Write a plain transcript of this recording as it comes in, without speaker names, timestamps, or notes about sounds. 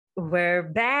We're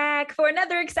back for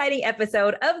another exciting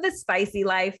episode of The Spicy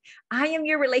Life. I am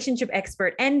your relationship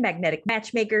expert and magnetic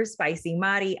matchmaker, Spicy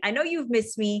Marcie. I know you've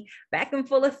missed me, back in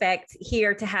full effect,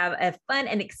 here to have a fun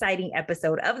and exciting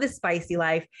episode of The Spicy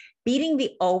Life, beating the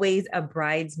always a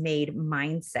bridesmaid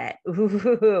mindset.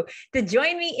 Ooh. To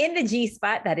join me in the G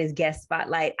spot, that is guest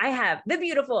spotlight, I have the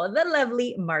beautiful, the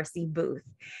lovely Marcie Booth.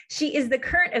 She is the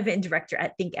current event director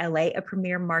at Think LA, a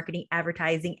premier marketing,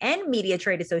 advertising, and media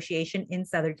trade association in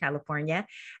Southern California.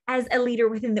 As a leader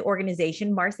within the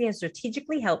organization, Marcie has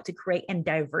strategically helped to create and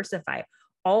diversify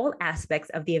all aspects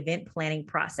of the event planning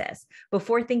process.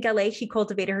 Before Think LA, she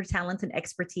cultivated her talents and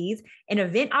expertise in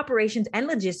event operations and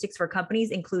logistics for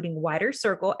companies including Wider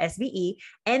Circle, SVE,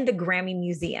 and the Grammy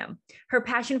Museum. Her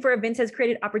passion for events has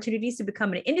created opportunities to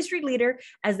become an industry leader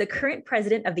as the current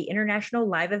president of the International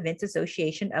Live Events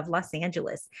Association of Los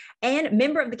Angeles and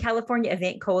member of the California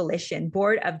Event Coalition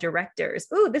Board of Directors.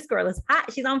 Ooh, this girl is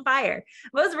hot. She's on fire.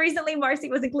 Most recently,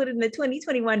 Marcie was included in the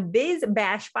 2021 Biz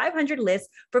Bash 500 list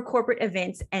for corporate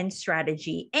events and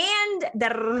strategy. And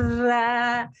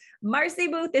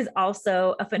Marcie Booth is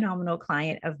also a phenomenal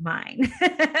client of mine.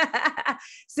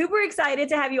 Super excited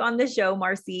to have you on the show,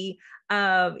 Marcie.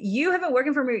 You have been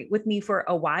working with me for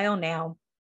a while now.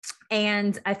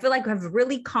 And I feel like I've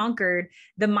really conquered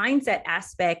the mindset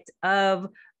aspect of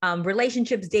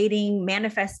relationships, dating,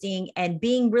 manifesting, and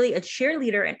being really a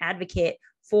cheerleader and advocate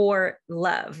for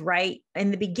love, right?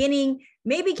 In the beginning,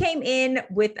 maybe came in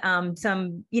with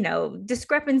some,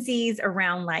 discrepancies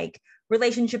around like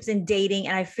relationships and dating.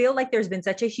 And I feel like there's been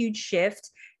such a huge shift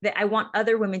that I want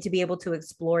other women to be able to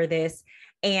explore this.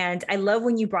 And I love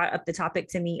when you brought up the topic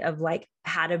to me of like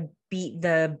how to beat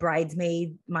the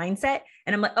bridesmaid mindset.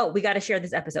 And I'm like, oh, we got to share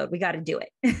this episode. We got to do it.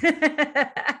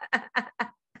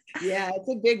 Yeah, it's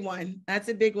a big one. That's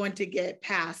a big one to get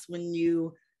past when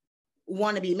you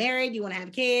want to be married, you want to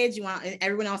have kids,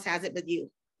 everyone else has it but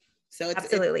you. So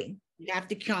absolutely, you have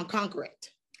to conquer it.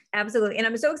 Absolutely. And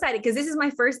I'm so excited because this is my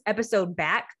first episode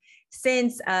back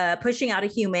since pushing out a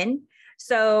human.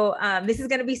 So this is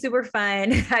going to be super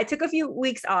fun. I took a few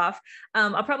weeks off.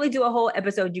 I'll probably do a whole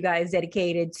episode, you guys,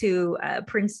 dedicated to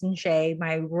Princeton Shay,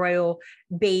 my royal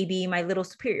baby, my little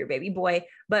superior baby boy.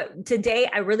 But today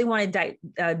I really want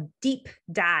to deep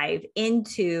dive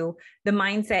into the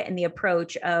mindset and the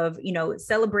approach of,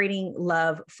 celebrating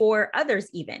love for others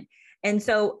even. And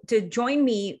so to join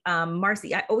me,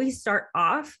 Marcie, I always start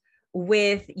off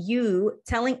with you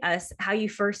telling us how you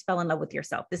first fell in love with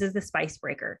yourself. This is the spice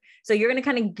breaker. So you're going to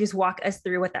kind of just walk us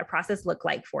through what that process looked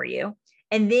like for you.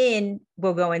 And then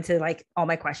we'll go into like all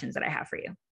my questions that I have for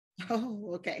you.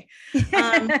 Oh, okay.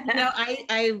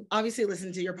 I obviously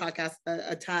listened to your podcast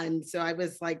a ton. So I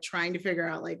was like trying to figure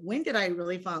out like, when did I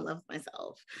really fall in love with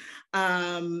myself?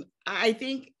 I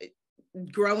think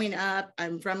growing up,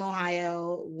 I'm from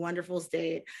Ohio, wonderful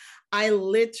state. I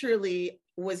literally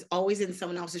was always in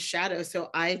someone else's shadow. So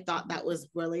I thought that was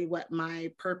really what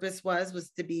my purpose was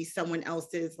to be someone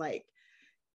else's like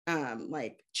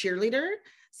cheerleader.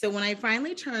 So when I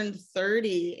finally turned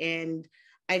 30 and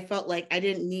I felt like I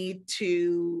didn't need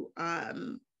to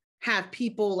have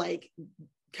people like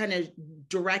kind of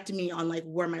direct me on like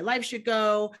where my life should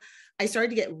go, I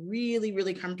started to get really,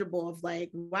 really comfortable of like,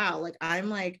 wow, like I'm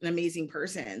like an amazing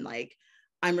person. Like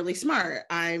I'm really smart.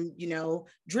 I'm,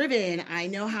 driven. I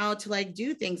know how to like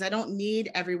do things. I don't need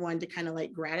everyone to kind of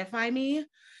like gratify me.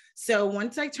 So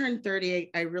once I turned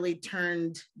 30, I really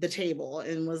turned the table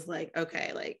and was like,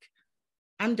 okay, like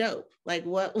I'm dope. Like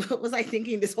what was I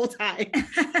thinking this whole time?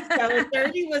 So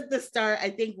 30 was the start. I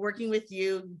think working with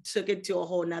you took it to a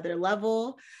whole nother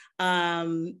level.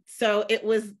 So it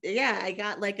was, I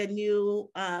got like a new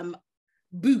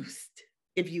boost,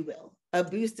 if you will. A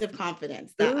boost of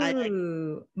confidence.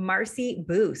 Marcie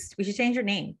Boost. We should change your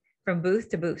name from Booth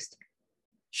to Boost.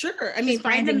 Sure. I mean,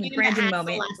 branding moment.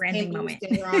 Branding moment.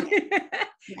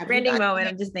 Branding moment.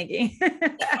 I'm just thinking. But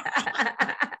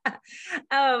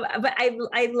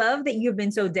I love that you've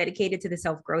been so dedicated to the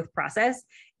self-growth process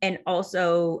and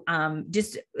also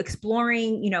just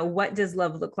exploring, what does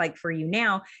love look like for you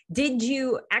now? Did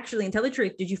you actually, and tell the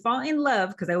truth, did you fall in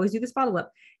love? Because I always do this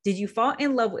follow-up. Did you fall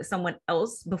in love with someone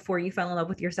else before you fell in love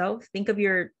with yourself? Think of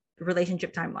your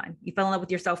relationship timeline. You fell in love with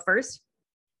yourself first?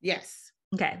 Yes.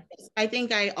 Okay. I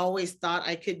think I always thought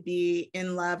I could be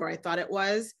in love, or I thought it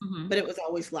was, but it was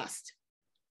always lust.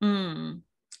 I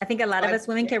think a lot of us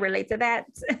women can relate to that.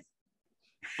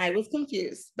 I was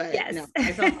confused, but yes. No,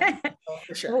 I felt like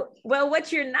for sure. Well,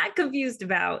 what you're not confused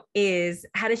about is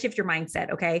how to shift your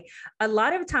mindset. Okay. A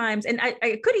lot of times, and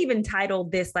I could even title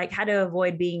this like how to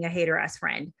avoid being a hater ass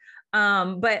friend.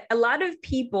 But a lot of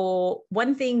people,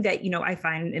 one thing that, I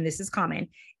find, and this is common,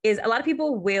 is a lot of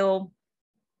people will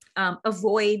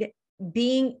avoid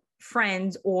being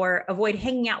friends or avoid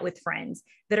hanging out with friends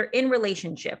that are in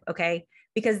relationship, okay?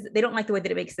 Because they don't like the way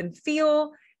that it makes them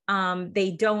feel.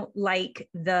 They don't like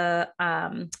the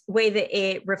way that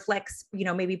it reflects,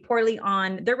 maybe poorly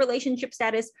on their relationship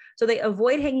status. So they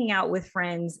avoid hanging out with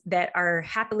friends that are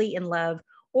happily in love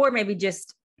or maybe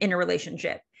just in a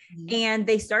relationship. Mm-hmm. And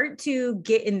they start to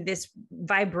get in this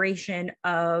vibration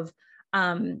of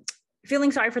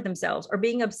feeling sorry for themselves or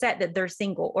being upset that they're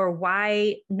single, or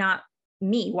why not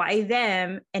me? Why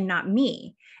them and not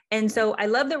me? And so I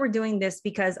love that we're doing this,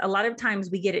 because a lot of times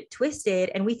we get it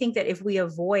twisted and we think that if we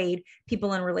avoid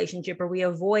people in a relationship, or we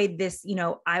avoid this,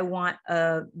 I want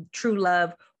a true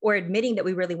love, or admitting that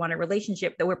we really want a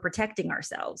relationship, that we're protecting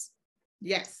ourselves.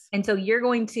 Yes. And so you're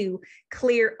going to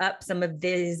clear up some of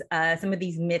these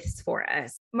myths for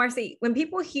us. Marcie, when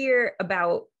people hear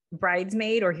about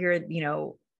Bridesmaid, or hear,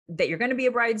 that you're going to be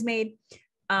a bridesmaid,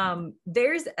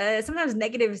 there's sometimes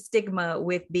negative stigma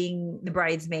with being the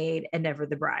bridesmaid and never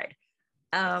the bride.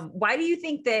 Why do you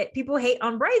think that people hate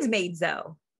on bridesmaids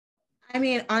though? I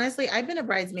mean, honestly, I've been a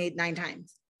bridesmaid 9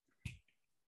 times.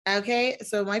 Okay.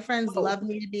 So my friends love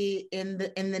me to be in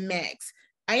the mix.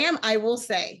 I will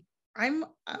say, I'm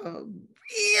a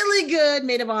really good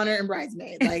maid of honor and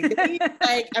bridesmaid.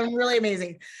 Like I'm really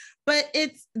amazing. But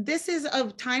this is a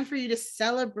time for you to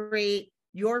celebrate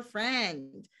your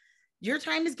friend. Your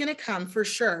time is going to come for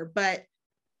sure, but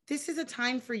this is a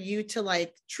time for you to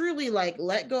truly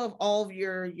let go of all of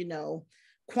your,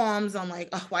 qualms on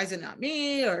oh, why is it not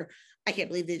me? Or I can't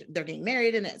believe they're getting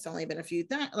married and it's only been a few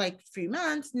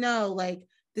months. No,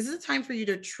 this is a time for you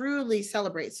to truly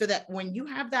celebrate, so that when you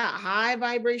have that high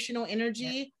vibrational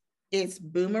energy, it's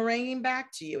boomeranging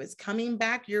back to you. It's coming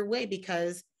back your way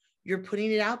because you're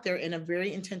putting it out there in a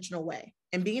very intentional way.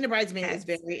 And being a bridesmaid is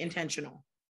very intentional.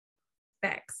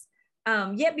 Facts.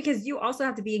 Yeah, because you also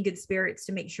have to be in good spirits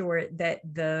to make sure that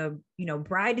the,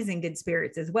 bride is in good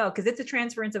spirits as well. Cause it's a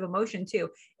transference of emotion too.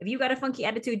 If you got a funky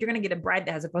attitude, you're going to get a bride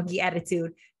that has a funky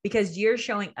attitude, because you're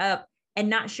showing up and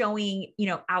not showing,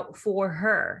 out for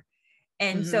her.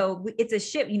 And so it's a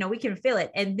shift, we can feel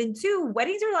it. And then 2,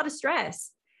 weddings are a lot of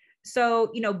stress.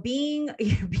 So, being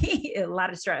a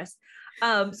lot of stress.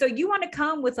 So you want to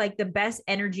come with the best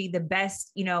energy, the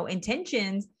best,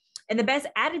 intentions, and the best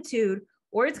attitude,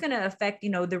 or it's going to affect,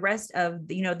 the rest of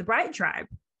the bride tribe.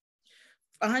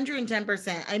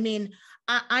 110%. I mean,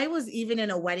 I was even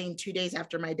in a wedding 2 days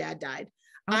after my dad died.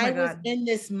 Oh my God. Was in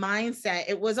this mindset.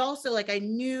 It was also I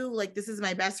knew this is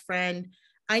my best friend.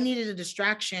 I needed a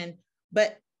distraction,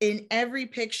 but in every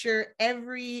picture,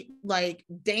 every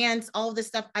dance, all of this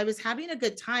stuff, I was having a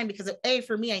good time because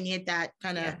for me, I needed that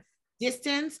kind of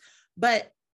distance,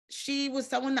 but she was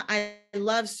someone that I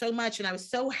loved so much. And I was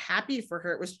so happy for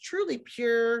her. It was truly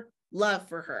pure love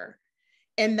for her.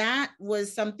 And that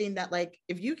was something that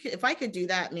if I could do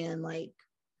that, man,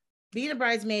 being a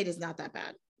bridesmaid is not that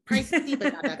bad. Pricey,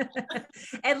 but not that bad.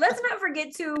 And let's not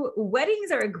forget too,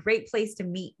 weddings are a great place to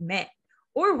meet men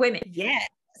or women. Yes.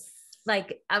 I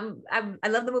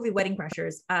love the movie Wedding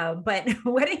Crashers, but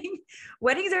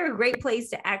weddings are a great place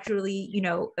to actually,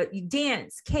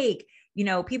 dance, cake,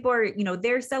 people are,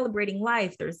 they're celebrating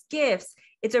life. There's gifts.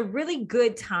 It's a really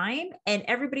good time, and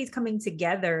everybody's coming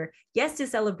together, yes, to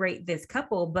celebrate this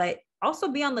couple, but also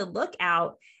be on the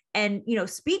lookout and,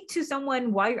 speak to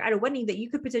someone while you're at a wedding that you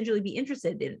could potentially be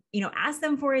interested in, ask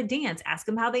them for a dance, ask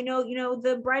them how they know,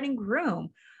 the bride and groom,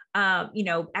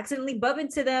 accidentally bump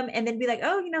into them and then be like,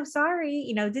 oh,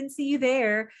 sorry, didn't see you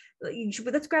there.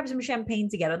 Let's grab some champagne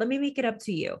together. Let me make it up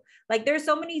to you. There's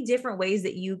so many different ways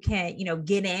that you can,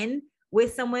 get in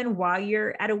with someone while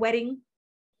you're at a wedding.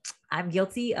 I'm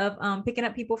guilty of picking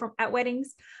up people at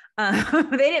weddings.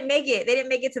 They didn't make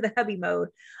it to the hubby mode,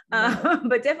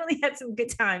 but definitely had some good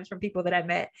times from people that I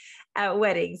met at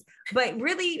weddings. But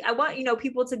really, I want,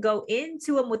 people to go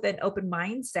into them with an open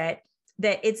mindset,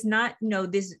 that it's not,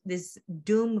 this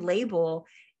doom label,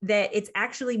 that it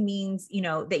actually means,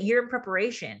 that you're in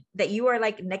preparation, that you are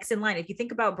next in line. If you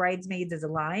think about bridesmaids as a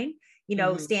line,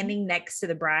 standing next to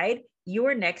the bride, you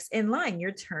are next in line.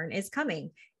 Your turn is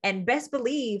coming. And best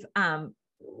believe,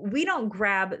 we don't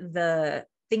grab the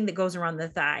thing that goes around the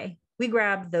thigh. We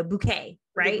grab the bouquet,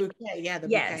 right? The bouquet, yeah, the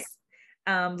yes.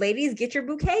 bouquet. Ladies, get your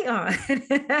bouquet on.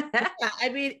 Yeah, I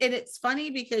mean, and it's funny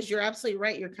because you're absolutely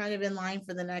right. You're kind of in line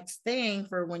for the next thing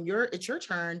for when it's your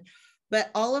turn. But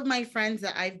all of my friends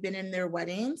that I've been in their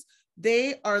weddings,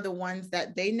 they are the ones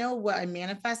that they know what I'm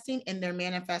manifesting, and they're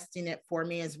manifesting it for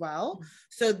me as well.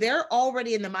 So they're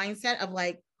already in the mindset of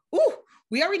ooh,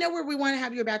 we already know where we want to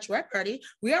have your bachelorette party.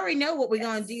 We already know what we're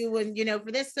going to do and, you know,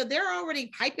 for this. So they're already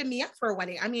hyping me up for a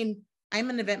wedding. I mean, I'm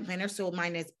an event planner, so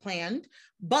mine is planned,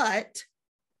 but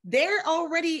they're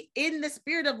already in the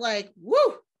spirit of like,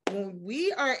 woo, when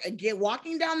we are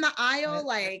walking down the aisle,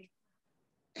 like,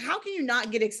 how can you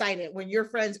not get excited when your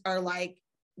friends are like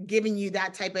giving you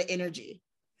that type of energy?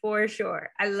 For sure.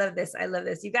 I love this. I love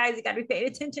this. You guys, you got to be paying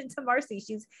attention to Marcie.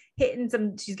 She's giving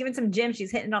some gems.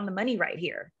 She's hitting on the money right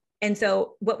here. And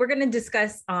so what we're going to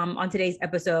discuss on today's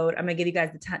episode, I'm going to give you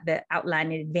guys the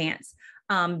outline in advance.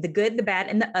 The good, the bad,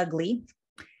 and the ugly,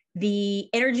 the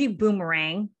energy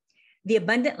boomerang, the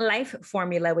abundant life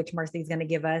formula, which Marcie is going to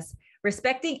give us,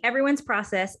 respecting everyone's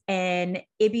process, and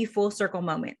it be full circle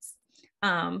moments.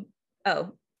 Oh,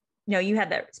 no, you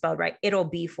had that spelled right. It'll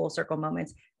be full circle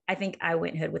moments. I think I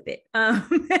went hood with it.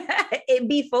 It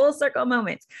be full circle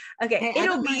moments. Okay. Hey,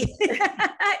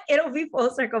 it'll be full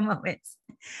circle moments.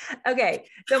 Okay.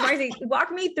 So Marcie,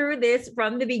 walk me through this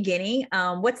from the beginning.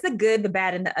 What's the good, the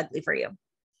bad, and the ugly for you?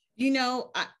 You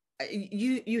know,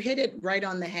 you hit it right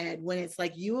on the head when it's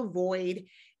like you avoid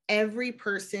every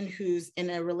person who's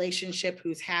in a relationship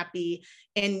who's happy.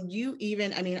 And you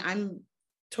even, I mean, I'm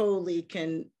totally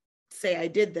can say I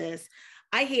did this.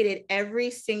 I hated every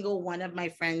single one of my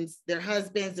friends, their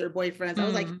husbands, their boyfriends. I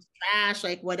was like, trash,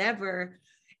 like whatever.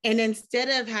 And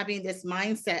instead of having this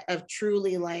mindset of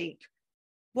truly like,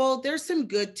 well, there's some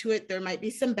good to it. There might be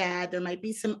some bad, there might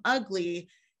be some ugly.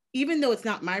 Even though it's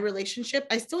not my relationship,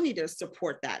 I still need to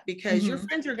support that because your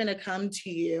friends are going to come to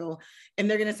you and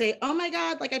they're going to say, oh my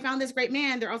God, like I found this great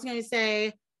man. They're also going to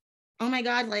say, oh my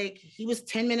God, like he was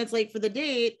 10 minutes late for the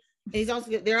date. And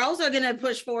they're also going to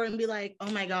push forward and be like, oh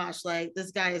my gosh, like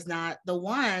this guy is not the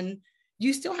one.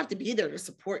 You still have to be there to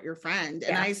support your friend.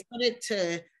 And I started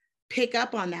to pick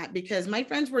up on that because my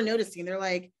friends were noticing, they're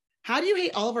like, how do you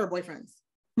hate all of our boyfriends?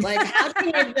 Like, how do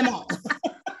you hate them all?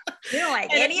 You don't like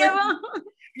any of them?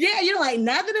 Yeah, you don't like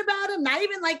nothing about them, not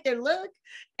even like their look.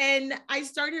 And I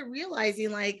started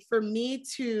realizing like for me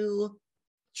to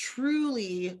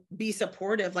truly be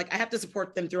supportive, like I have to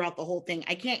support them throughout the whole thing.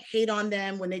 I can't hate on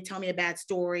them when they tell me a bad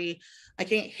story. I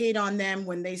can't hate on them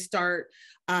when they start,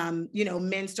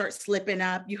 men start slipping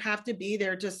up. You have to be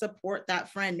there to support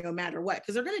that friend no matter what,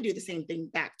 because they're going to do the same thing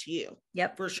back to you.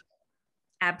 Yep. For sure.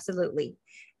 Absolutely.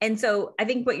 And so I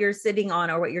think what you're sitting on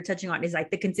or what you're touching on is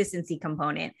like the consistency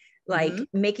component, like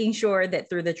making sure that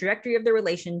through the trajectory of the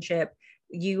relationship,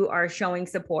 you are showing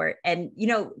support. And,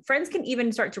 friends can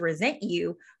even start to resent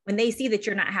you when they see that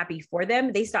you're not happy for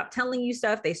them. They stop telling you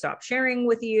stuff. They stop sharing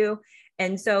with you.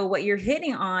 And so what you're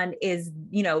hitting on is,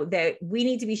 that we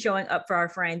need to be showing up for our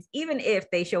friends, even if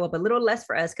they show up a little less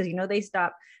for us, because, they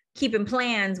stop keeping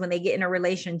plans when they get in a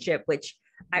relationship, which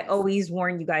I always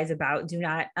warn you guys about. Do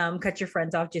not cut your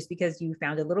friends off just because you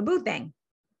found a little boo thing.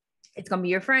 It's going to be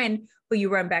your friend who you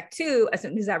run back to as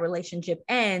soon as that relationship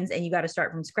ends, and you got to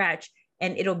start from scratch.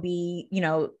 And it'll be,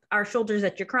 our shoulders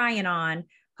that you're crying on,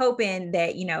 hoping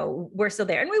that, we're still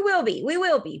there. And we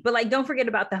will be. But like, don't forget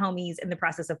about the homies in the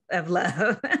process of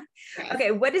love. Okay.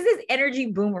 What is this energy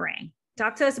boomerang?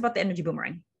 Talk to us about the energy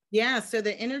boomerang. Yeah. So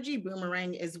the energy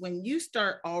boomerang is when you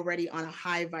start already on a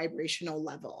high vibrational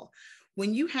level.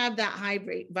 When you have that high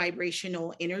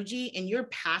vibrational energy and you're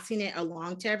passing it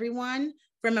along to everyone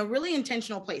from a really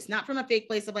intentional place, not from a fake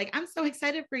place of like, I'm so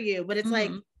excited for you, but it's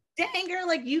like, dang girl,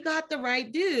 like you got the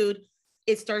right dude.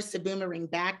 It starts to boomerang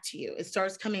back to you. It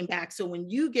starts coming back. So when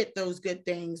you get those good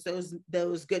things,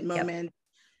 those good moments,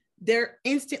 they're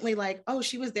instantly like, oh,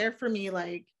 she was there for me.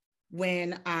 Like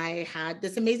when I had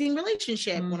this amazing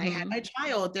relationship, when I had my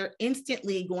child, they're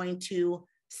instantly going to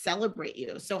celebrate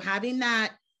you. So having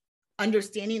that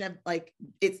understanding of like,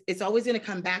 it's always going to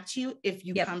come back to you if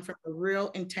you come from a real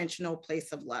intentional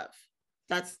place of love.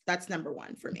 That's number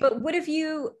one for me. But what if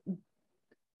you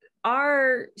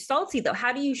are salty though?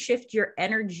 How do you shift your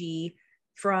energy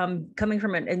from coming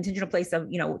from an intentional place of,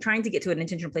 trying to get to an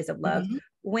intentional place of love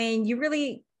when you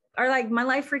really are like, my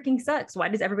life freaking sucks. Why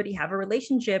does everybody have a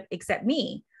relationship except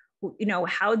me?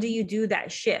 How do you do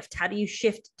that shift? How do you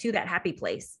shift to that happy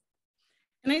place?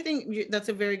 And I think that's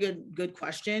a very good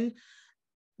question.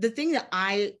 The thing that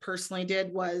I personally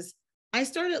did was I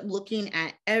started looking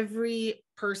at every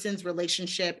person's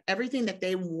relationship, everything that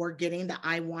they were getting that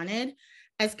I wanted,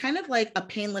 as kind of like a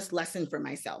painless lesson for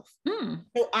myself.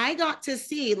 So I got to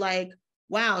see like,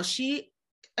 wow,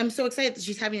 I'm so excited that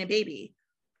she's having a baby.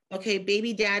 Okay,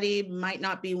 baby daddy might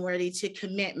not be ready to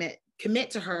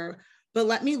commit to her, but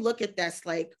let me look at this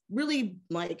like really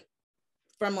like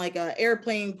from like a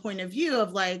airplane point of view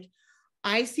of like,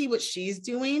 I see what she's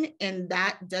doing and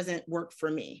that doesn't work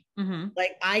for me.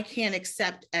 Like I can't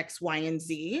accept X, Y, and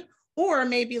Z, or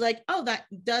maybe like, oh, that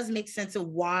does make sense of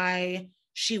why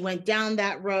she went down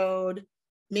that road.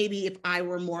 Maybe if I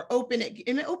were more open,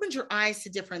 and it opens your eyes to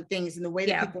different things in the way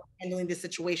that people are handling the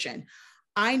situation.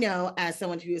 I know as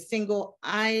someone who is single,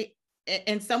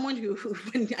 and someone who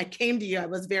when I came to you, I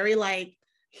was very like,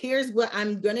 here's what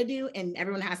I'm going to do. And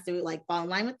everyone has to like fall in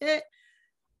line with it.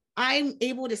 I'm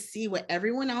able to see what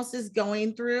everyone else is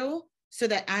going through so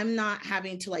that I'm not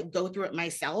having to like go through it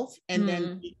myself and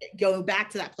then go back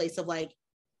to that place of like,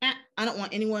 I don't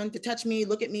want anyone to touch me,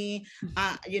 look at me.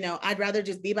 I'd rather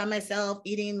just be by myself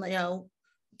eating,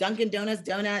 Dunkin'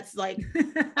 Donuts. Like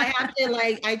I have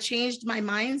to I changed my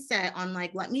mindset on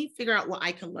like, let me figure out what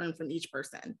I can learn from each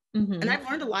person. And I've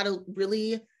learned a lot of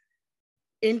really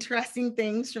interesting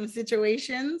things from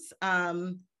situations.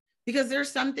 Because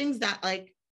there's some things that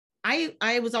like,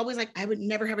 I was always like, I would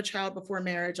never have a child before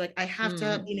marriage. Like I have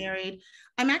to be married.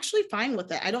 I'm actually fine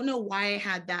with it. I don't know why I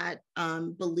had that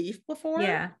belief before.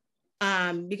 Yeah.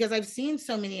 Because I've seen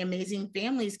so many amazing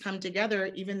families come together,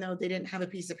 even though they didn't have a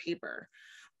piece of paper.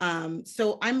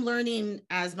 So I'm learning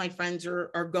as my friends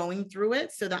are going through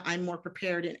it so that I'm more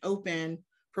prepared and open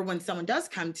for when someone does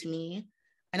come to me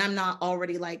and I'm not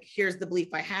already like, here's the belief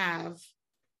I have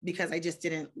because I just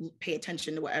didn't pay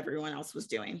attention to what everyone else was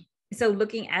doing. So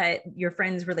looking at your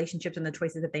friends' relationships and the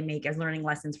choices that they make as learning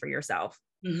lessons for yourself,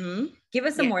 give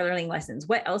us some more learning lessons.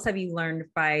 What else have you learned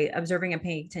by observing and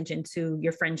paying attention to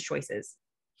your friends' choices?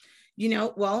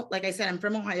 Well, like I said, I'm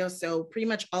from Ohio. So pretty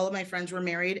much all of my friends were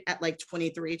married at like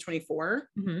 23, 24.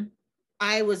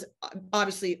 I was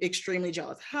obviously extremely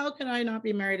jealous. How can I not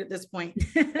be married at this point?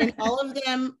 And all of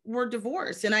them were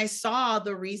divorced. And I saw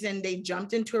the reason they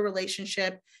jumped into a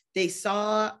relationship. They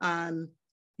saw,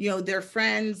 their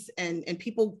friends and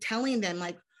people telling them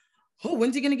like, oh,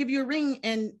 when's he going to give you a ring?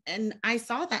 And I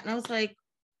saw that and I was like,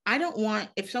 I don't want,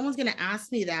 if someone's going to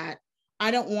ask me that, I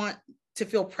don't want to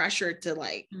feel pressured to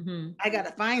like, I got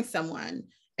to find someone.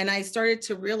 And I started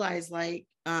to realize like,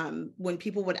 when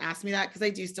people would ask me that, because I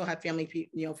do still have family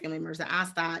members that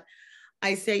ask that,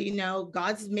 I say,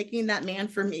 God's making that man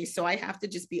for me. So I have to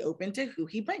just be open to who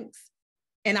he brings.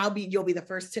 And you'll be the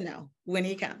first to know when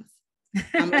he comes.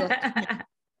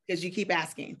 Because you keep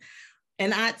asking.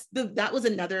 And that was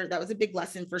a big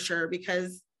lesson for sure,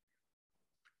 because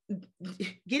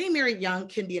getting married young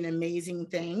can be an amazing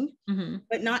thing,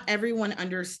 but not everyone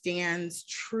understands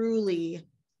truly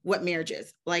what marriage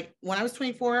is. Like when I was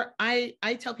 24, I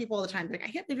tell people all the time, like, I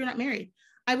can't believe you're not married.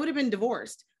 I would have been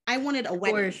divorced. I wanted a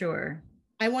wedding. For sure.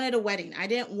 I wanted a wedding. I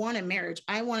didn't want a marriage.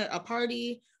 I wanted a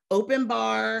party, open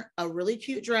bar, a really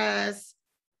cute dress,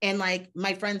 and like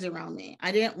my friends around me.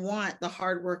 I didn't want the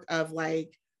hard work of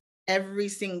like every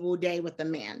single day with the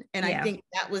man. And I think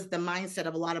that was the mindset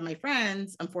of a lot of my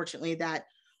friends, unfortunately, that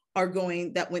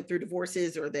went through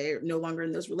divorces or they're no longer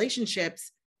in those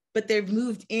relationships, but they've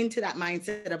moved into that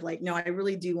mindset of like, no, I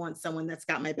really do want someone that's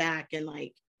got my back. And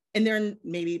like, and they're in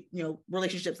maybe,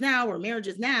 relationships now or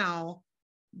marriages now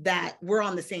that we're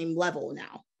on the same level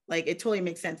now. Like it totally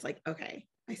makes sense. Like, okay.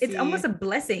 It's almost a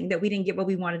blessing that we didn't get what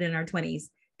we wanted in our 20s.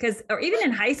 Or even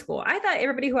in high school, I thought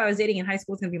everybody who I was dating in high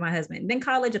school was going to be my husband. Then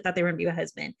college, I thought they were going to be my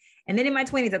husband. And then in my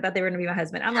 20s, I thought they were going to be my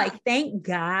husband. I'm like, thank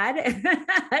God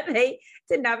they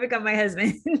did not become my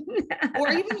husband. Or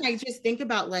even I just think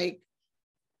about like,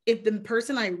 if the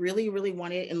person I really, really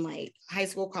wanted in like high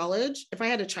school, college, if I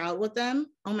had a child with them,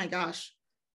 oh my gosh,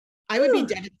 I would be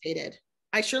devastated.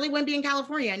 I surely wouldn't be in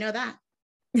California. I know that.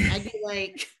 I'd be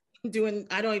like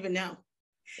I don't even know.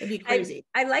 It'd be crazy.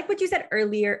 I like what you said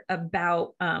earlier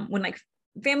about when like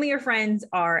family or friends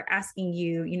are asking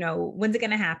you, when's it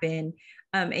going to happen?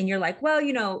 And you're like,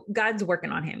 well, God's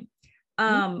working on him.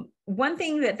 One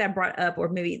thing that brought up or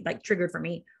maybe like triggered for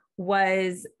me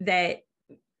was that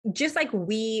just like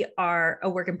we are a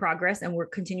work in progress and we're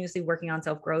continuously working on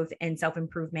self-growth and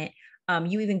self-improvement,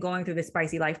 you even going through the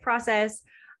Spicy Life process,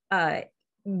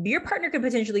 your partner could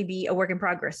potentially be a work in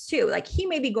progress too. Like he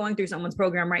may be going through someone's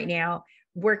program right now,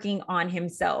 working on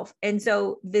himself. And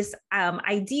so this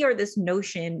idea or this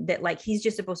notion that like he's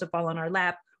just supposed to fall on our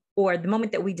lap, or the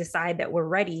moment that we decide that we're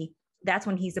ready, that's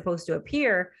when he's supposed to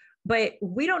appear. But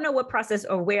we don't know what process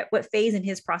or what phase in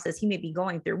his process he may be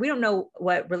going through. We don't know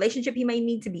what relationship he may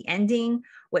need to be ending,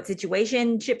 what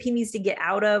situationship he needs to get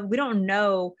out of. We don't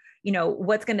know,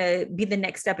 what's going to be the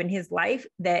next step in his life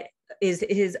that is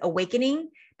his awakening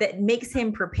that makes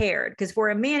him prepared. Because for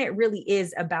a man, it really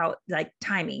is about like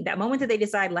timing. That moment that they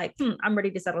decide like, I'm ready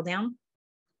to settle down,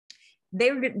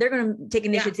 they're going to take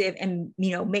initiative and,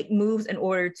 make moves in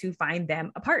order to find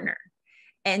them a partner.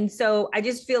 And so I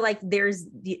just feel like there's,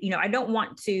 I don't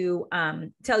want to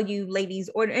tell you ladies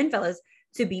and fellas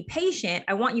to be patient.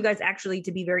 I want you guys actually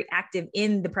to be very active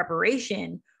in the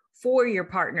preparation for your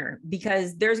partner,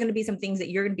 because there's going to be some things that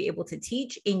you're going to be able to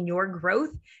teach in your growth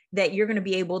that you're going to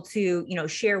be able to,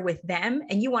 share with them.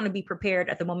 And you want to be prepared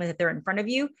at the moment that they're in front of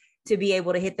you to be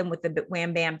able to hit them with the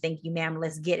wham, bam, thank you, ma'am,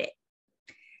 let's get it.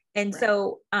 And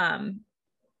so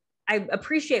I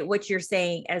appreciate what you're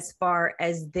saying as far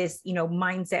as this,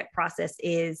 mindset process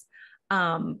is,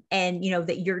 and,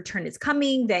 that your turn is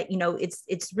coming, that,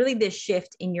 it's really this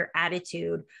shift in your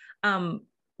attitude.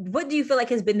 What do you feel like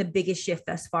has been the biggest shift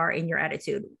thus far in your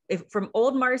attitude, from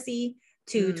old Marcie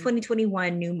to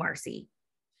 2021 new Marcie?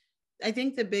 I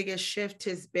think the biggest shift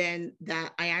has been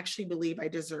that I actually believe I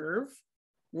deserve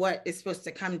what is supposed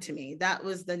to come to me. That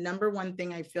was the number one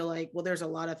thing. I feel like, well, there's a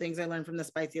lot of things I learned from the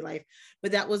Spicy Life,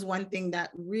 but that was one thing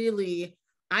that really,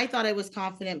 I thought I was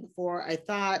confident before. I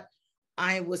thought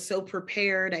I was so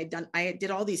prepared. I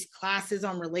did all these classes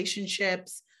on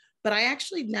relationships, but I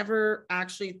actually never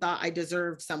actually thought I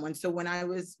deserved someone. So when I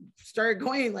started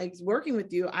going, like working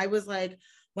with you, I was like,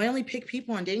 well, I only pick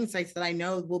people on dating sites that I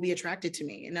know will be attracted to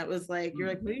me. And that was like, you're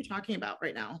like, what are you talking about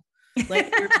right now?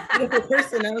 Like, you're a beautiful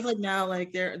person. I was like, no,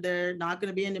 like they're not going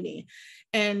to be into me.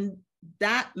 And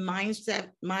that mindset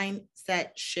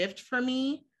shift for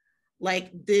me,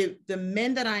 like the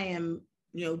men that I am,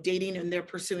 dating and they're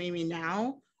pursuing me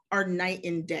now are night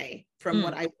and day from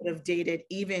what I would have dated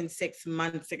even 6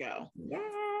 months ago. Yes.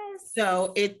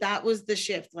 So that was the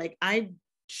shift. Like, I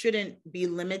shouldn't be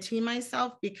limiting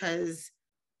myself because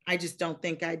I just don't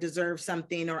think I deserve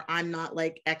something, or I'm not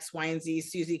like X, Y, and Z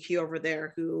Susie Q over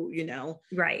there who,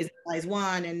 right, is size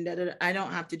one, and I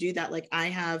don't have to do that. Like, I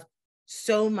have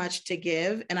so much to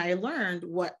give, and I learned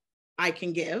what I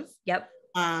can give. Yep.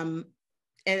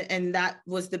 And that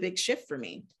was the big shift for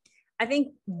me. I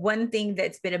think one thing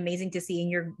that's been amazing to see in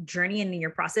your journey and in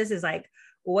your process is like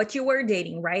what you were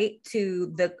dating, right?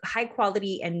 To the high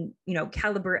quality and,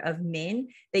 caliber of men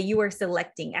that you are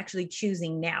selecting, actually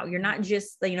choosing now. You're not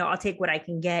just, I'll take what I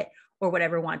can get or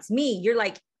whatever wants me. You're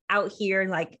like out here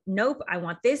like, nope, I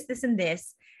want this, this, and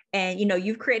this. And,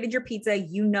 you've created your pizza,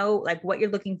 like what you're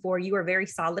looking for. You are very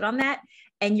solid on that.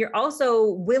 And you're also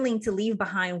willing to leave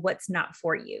behind what's not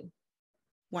for you.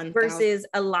 1,000. Versus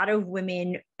a lot of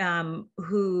women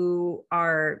who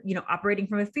are, operating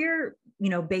from a fear,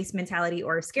 based mentality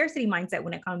or scarcity mindset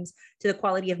when it comes to the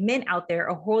quality of men out there,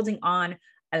 are holding on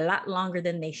a lot longer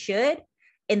than they should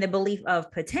in the belief of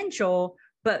potential,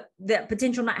 but the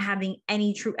potential not having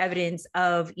any true evidence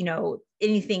of,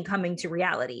 anything coming to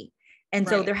reality. And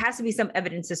so there has to be some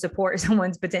evidence to support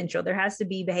someone's potential. There has to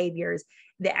be behaviors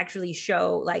that actually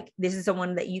show like, this is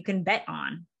someone that you can bet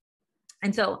on.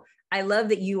 And so I love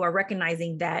that you are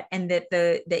recognizing that, and that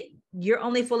that you're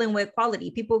only fooling with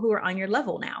quality people who are on your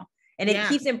level now, and it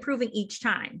keeps improving each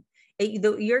time.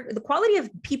 The quality of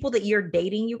people that you're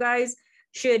dating, you guys,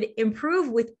 should improve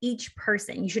with each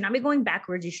person. You should not be going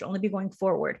backwards. You should only be going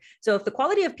forward. So if the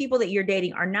quality of people that you're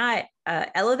dating are not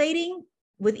elevating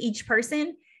with each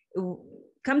person,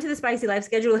 come to the Spicy Life,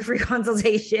 schedule a free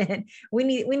consultation. We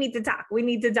need to talk. We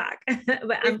need to talk.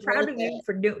 But I'm proud of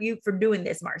you for doing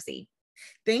this, Marcie.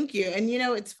 Thank you. And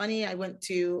it's funny, I went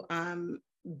to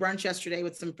brunch yesterday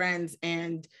with some friends,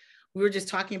 and we were just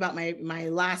talking about my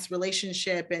last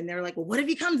relationship, and they're like, well, what if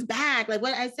he comes back? Like,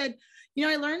 what I said,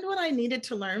 I learned what I needed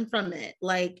to learn from it.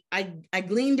 Like, I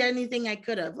gleaned anything I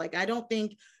could have. Like, I don't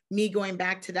think me going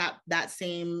back to that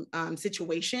same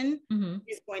situation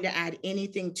is going to add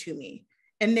anything to me.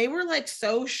 And they were like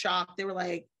so shocked. They were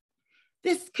like,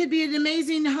 this could be an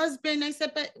amazing husband. I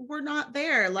said, but we're not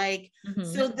there. Like,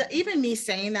 so even me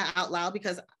saying that out loud,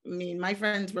 because my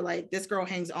friends were like, this girl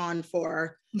hangs on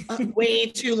for way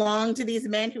too long to these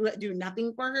men who do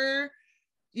nothing for her.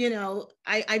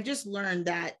 I've just learned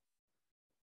that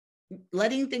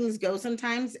letting things go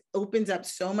sometimes opens up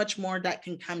so much more that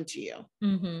can come to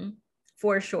you.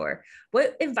 For sure.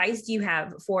 What advice do you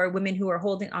have for women who are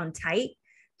holding on tight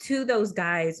to those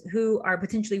guys who are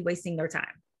potentially wasting their time?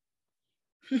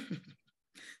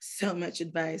 So much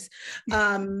advice.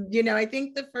 I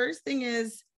think the first thing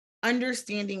is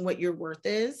understanding what your worth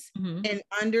is, and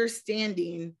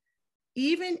understanding,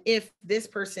 even if this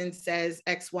person says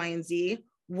X, Y, and Z,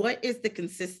 what is the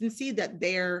consistency that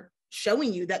they're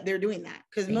showing you that they're doing that?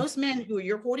 Because most men who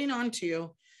you're holding on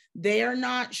to, they are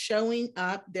not showing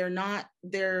up. They're not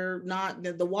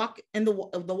the walk, and the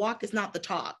walk is not the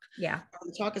talk. Yeah.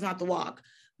 The talk is not the walk.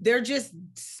 They're just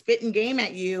spitting game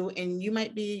at you, and you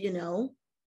might be, in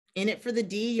it for the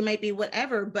D, you might be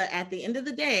whatever, but at the end of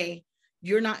the day,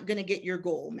 you're not going to get your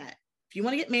goal met. If you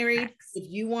want to get married, if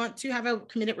you want to have a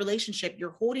committed relationship,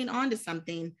 you're holding on to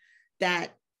something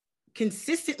that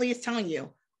consistently is telling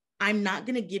you, I'm not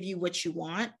going to give you what you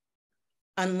want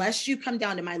unless you come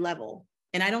down to my level.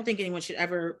 And I don't think anyone should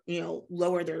ever,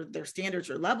 lower their standards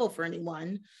or level for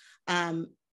anyone.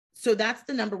 So that's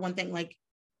the number one thing, like,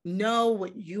 know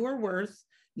what you are worth,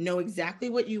 know exactly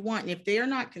what you want. And if they are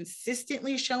not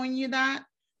consistently showing you that,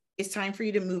 it's time for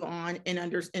you to move on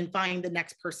and find the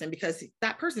next person, because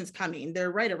that person's coming.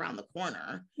 They're right around the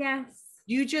corner. Yes.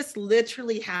 You just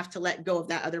literally have to let go of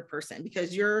that other person,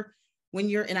 because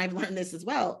and I've learned this as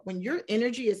well, when your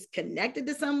energy is connected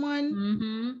to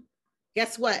someone,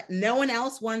 guess what? No one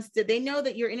else they know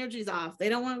that your energy is off. They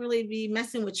don't want to really be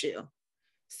messing with you.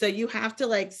 So you have to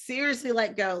like seriously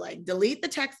let go, like delete the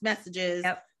text messages,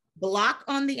 block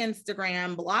on the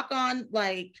Instagram, block on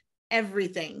like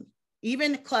everything,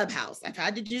 even Clubhouse. I've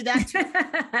had to do that too.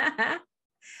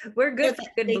 We're good for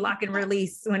good block and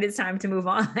release when it's time to move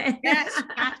on. Yes,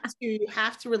 you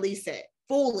have to release it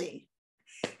fully.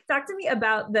 Talk to me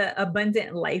about the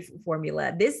abundant life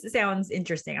formula. This sounds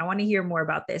interesting. I want to hear more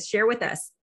about this. Share with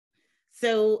us.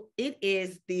 So it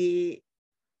is the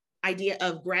idea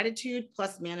of gratitude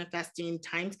plus manifesting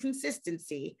times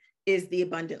consistency is the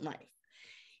abundant life.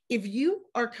 If you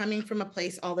are coming from a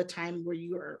place all the time where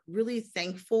you are really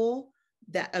thankful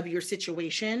of your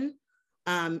situation,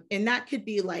 and that could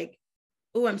be like,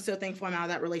 oh, I'm so thankful I'm out of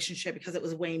that relationship because it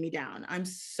was weighing me down. I'm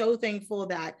so thankful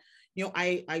that,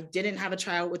 I didn't have a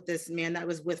child with this man that I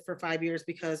was with for 5 years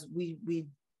because we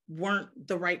weren't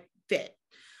the right fit.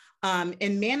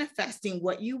 And manifesting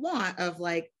what you want of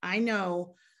like, I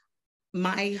know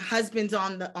my husband's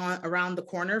around the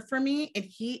corner for me, and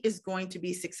he is going to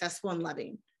be successful and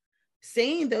loving.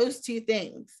 Saying those two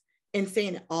things and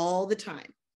saying it all the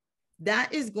time,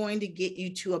 that is going to get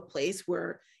you to a place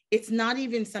where it's not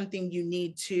even something you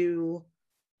need to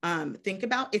think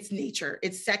about. It's nature.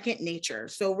 It's second nature.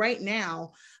 So right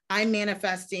now I'm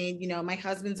manifesting, my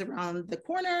husband's around the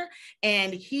corner,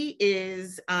 and he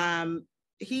is,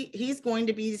 he's going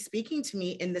to be speaking to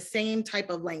me in the same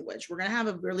type of language. We're going to have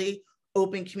a really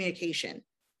open communication.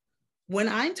 When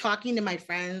I'm talking to my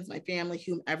friends, my family,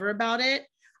 whomever about it,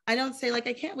 I don't say like,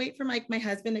 I can't wait for my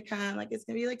husband to come. Like, it's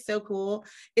going to be like so cool.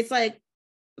 It's like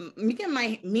me and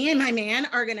my man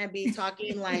are going to be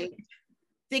talking like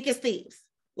thick as thieves.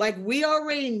 Like, we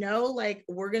already know, like,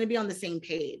 we're going to be on the same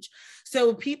page.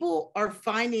 So people are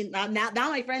finding now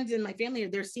my friends and my family,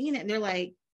 they're seeing it and they're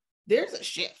like, there's a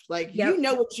shift. Like, you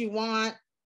know what you want.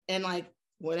 And like,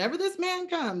 whenever this man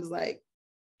comes, like,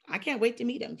 I can't wait to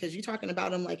meet him, because you're talking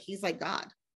about him like he's like God.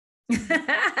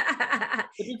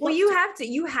 Well, you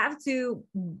have to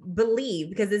believe,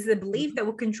 because it's the belief that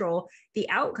will control the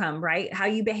outcome, right? How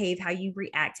you behave, how you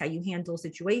react, how you handle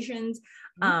situations.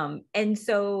 And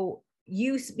so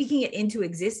you speaking it into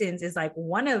existence is like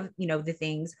one of, the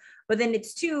things, but then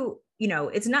it's two,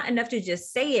 it's not enough to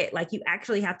just say it. Like, you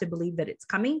actually have to believe that it's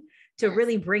coming to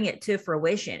really bring it to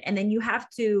fruition. And then you have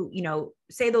to,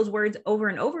 say those words over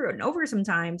and over and over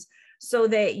sometimes, so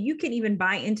that you can even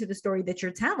buy into the story that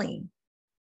you're telling.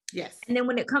 Yes. And then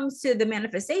when it comes to the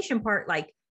manifestation part,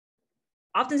 like,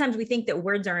 oftentimes we think that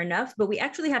words are enough, but we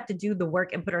actually have to do the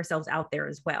work and put ourselves out there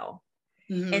as well.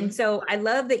 And so I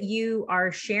love that you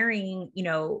are sharing,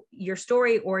 your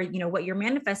story or, what you're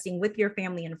manifesting with your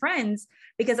family and friends,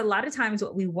 because a lot of times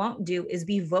what we won't do is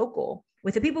be vocal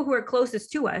with the people who are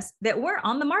closest to us that we're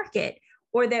on the market,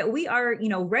 or that we are,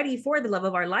 ready for the love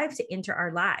of our life to enter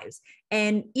our lives.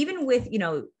 And even with,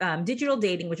 digital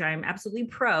dating, which I'm absolutely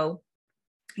pro,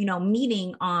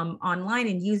 meeting online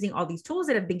and using all these tools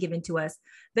that have been given to us.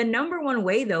 The number one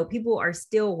way, though, people are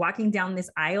still walking down this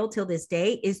aisle till this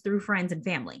day is through friends and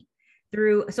family,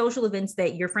 through social events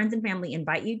that your friends and family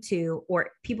invite you to,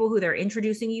 or people who they're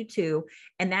introducing you to.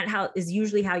 And that is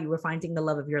usually how you are finding the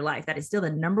love of your life. That is still the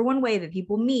number one way that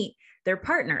people meet their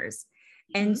partners.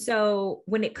 And so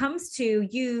when it comes to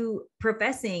you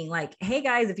professing like, hey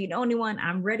guys, if you know anyone,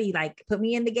 I'm ready, like, put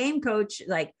me in the game, coach,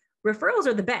 like, referrals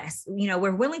are the best.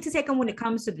 We're willing to take them when it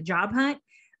comes to the job hunt,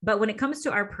 but when it comes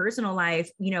to our personal life,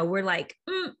 we're like,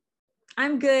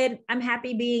 I'm good. I'm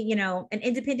happy being, an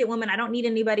independent woman. I don't need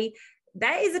anybody.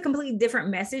 That is a completely different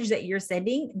message that you're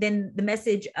sending than the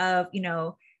message of,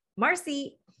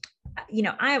 Marcie,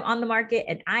 I am on the market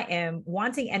and I am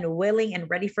wanting and willing and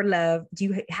ready for love. Do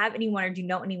you have anyone, or do you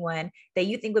know anyone that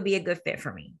you think would be a good fit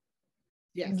for me?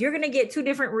 Yes. You're going to get two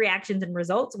different reactions and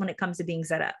results when it comes to being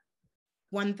set up.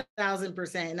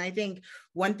 1000%. And I think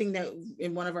one thing that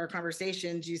in one of our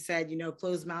conversations, you said,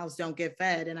 closed mouths don't get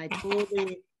fed. And I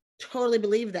totally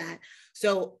believe that.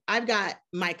 So I've got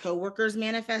my coworkers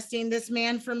manifesting this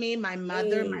man for me, my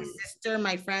mother, my sister,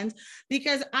 my friends,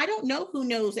 because I don't know who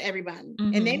knows everyone.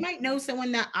 And they might know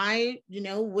someone that I,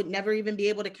 would never even be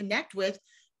able to connect with,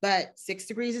 but 6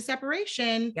 degrees of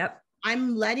separation. Yep.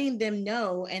 I'm letting them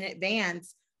know in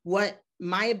advance what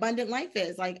my abundant life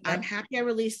is. Like, yep. I'm happy I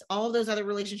released all those other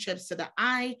relationships so that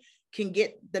I can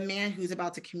get the man who's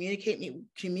about to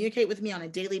communicate with me on a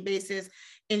daily basis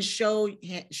and show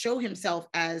himself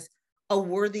as a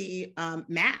worthy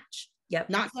match. Yep.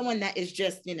 Not someone that is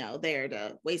just, there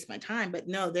to waste my time, but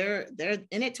no, they're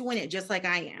in it to win it, just like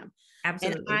I am.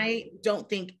 Absolutely. And I don't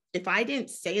think, if I didn't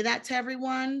say that to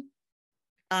everyone,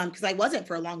 because I wasn't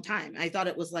for a long time, I thought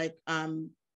it was like, oh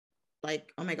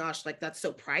my gosh, like that's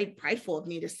so prideful of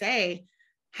me to say.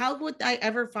 How would I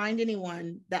ever find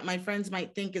anyone that my friends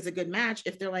might think is a good match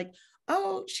if they're like,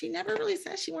 oh, she never really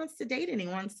says she wants to date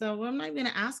anyone, so I'm not going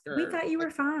to ask her. We thought you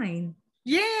were fine.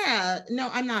 Yeah, no,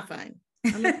 I'm not fine.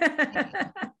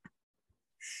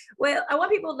 Well, I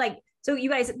want people so you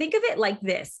guys think of it like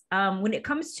this. When it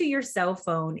comes to your cell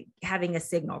phone having a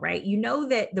signal, right? You know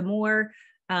that the more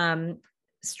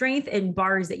strength and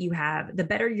bars that you have, the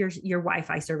better your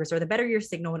Wi-Fi service, or the better your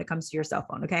signal when it comes to your cell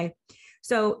phone. Okay.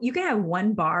 So you can have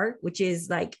one bar, which is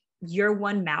like your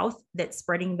one mouth that's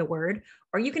spreading the word,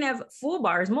 or you can have full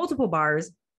bars, multiple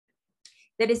bars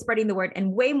that is spreading the word,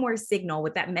 and way more signal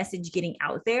with that message getting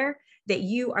out there that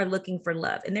you are looking for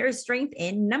love. And there is strength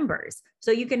in numbers.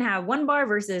 So you can have 1 bar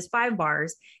versus 5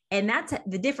 bars. And that's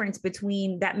the difference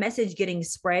between that message getting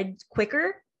spread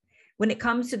quicker when it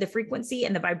comes to the frequency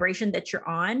and the vibration that you're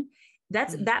on.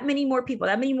 That's that many more people,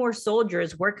 that many more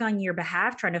soldiers work on your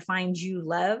behalf, trying to find you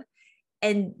love.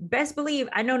 And best believe,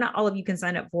 I know not all of you can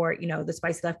sign up for, the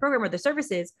Spicy Life program or the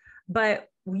services, but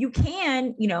you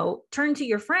can, turn to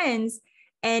your friends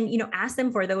and, ask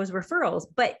them for those referrals.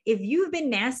 But if you've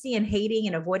been nasty and hating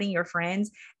and avoiding your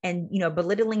friends and,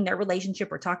 belittling their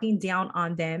relationship or talking down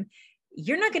on them,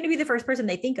 you're not going to be the first person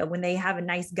they think of when they have a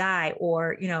nice guy,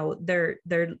 or, their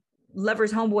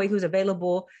lover's homeboy who's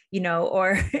available,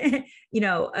 or,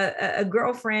 a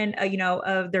girlfriend,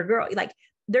 of their girl. Like,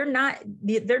 they're not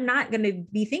going to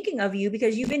be thinking of you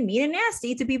because you've been mean and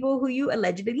nasty to people who you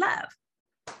allegedly love.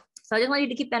 So I just want you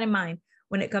to keep that in mind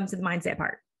when it comes to the mindset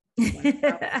part.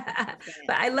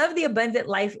 But I love the abundant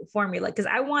life formula, because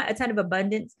I want a ton of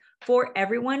abundance for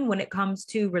everyone when it comes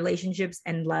to relationships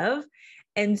and love.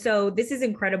 And so this is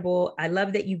incredible. I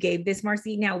love that you gave this,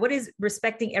 Marcie. Now, what is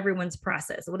respecting everyone's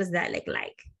process? What does that look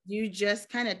like? You just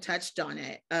kind of touched on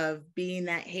it, of being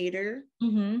that hater,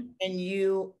 and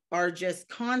you are just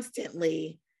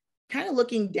constantly kind of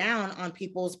looking down on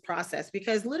people's process,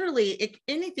 because literally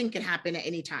anything can happen at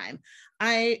any time.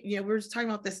 We were just talking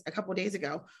about this a couple of days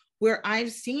ago, where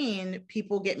I've seen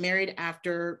people get married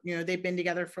after, they've been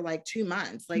together for like 2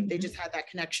 months, like they just had that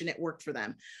connection, it worked for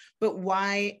them. But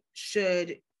why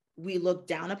should we look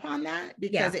down upon that?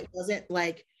 Because it wasn't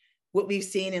like what we've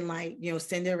seen in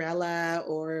Cinderella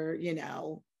or,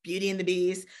 Beauty and the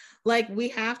Beast. Like, we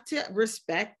have to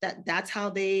respect that that's how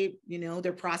they,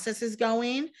 their process is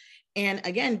going. And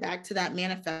again, back to that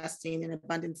manifesting and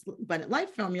abundant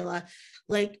life formula,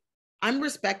 like, I'm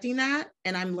respecting that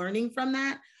and I'm learning from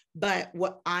that. But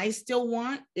what I still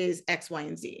want is X, Y,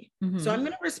 and Z. So I'm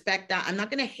going to respect that. I'm not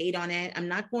going to hate on it. I'm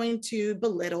not going to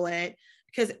belittle it,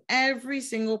 because every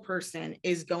single person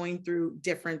is going through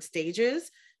different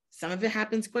stages. Some of it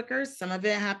happens quicker. Some of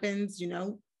it happens,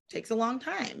 takes a long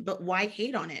time. But why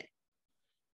hate on it?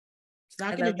 It's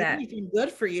not going to do anything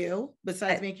good for you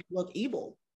besides make you look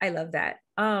evil. I love that.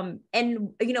 And,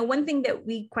 one thing that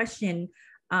we question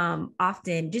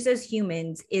often, just as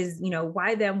humans, is,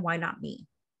 why them? Why not me?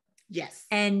 Yes.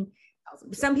 And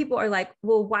some people are like,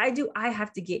 well, why do I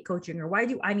have to get coaching? Or why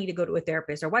do I need to go to a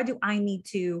therapist? Or why do I need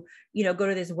to, go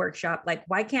to this workshop? Like,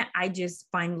 why can't I just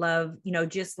find love,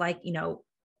 just like,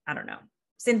 I don't know,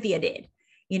 Cynthia did.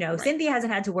 Right. Cynthia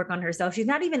hasn't had to work on herself. She's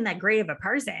not even that great of a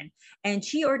person, and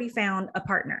she already found a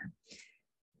partner.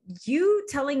 You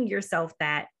telling yourself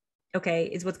that, okay,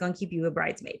 is what's going to keep you a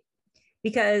bridesmaid,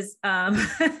 because,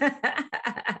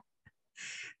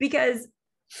 because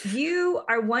you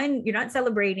are you're not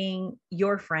celebrating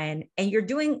your friend, and you're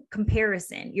doing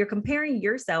comparison. You're comparing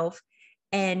yourself,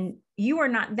 and you are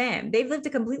not them. They've lived a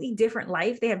completely different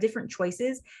life. They have different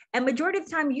choices. And majority of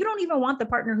the time, you don't even want the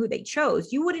partner who they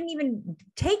chose. You wouldn't even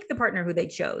take the partner who they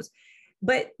chose.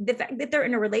 But the fact that they're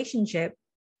in a relationship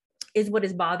is what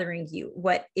is bothering you,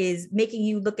 what is making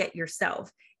you look at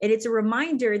yourself. And it's a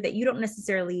reminder that you don't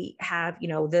necessarily have,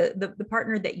 the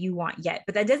partner that you want yet,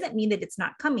 but that doesn't mean that it's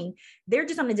not coming. They're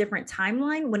just on a different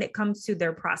timeline when it comes to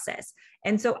their process.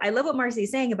 And so I love what Marcie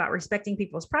is saying about respecting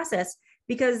people's process,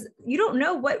 because you don't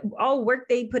know what all work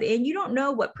they put in. You don't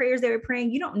know what prayers they were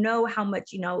praying. You don't know how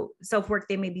much, self-work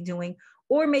they may be doing,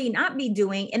 or may not be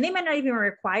doing, and they might not even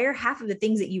require half of the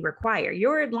things that you require.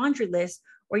 Your laundry list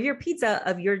or your pizza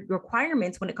of your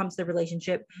requirements when it comes to the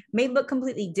relationship may look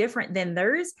completely different than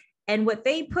theirs. And what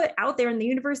they put out there in the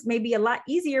universe may be a lot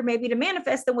easier maybe to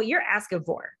manifest than what you're asking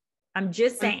for. I'm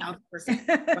just saying. 1000%,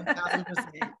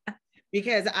 1000%.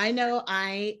 Because I know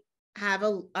I have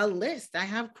a list. I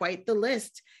have quite the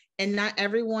list. And not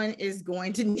everyone is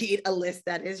going to need a list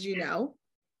that is,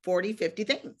 40, 50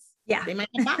 things. Yeah. They might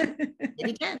have 5,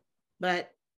 maybe 10. But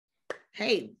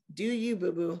hey, do you,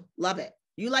 boo-boo. Love it.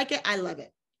 You like it, I love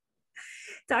it.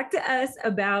 Talk to us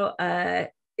about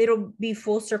it'll be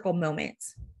full circle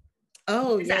moments.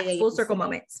 Oh, yeah. Full circle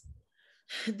moments.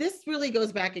 This really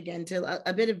goes back again to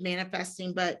a bit of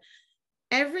manifesting, but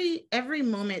every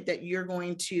moment that you're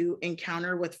going to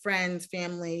encounter with friends,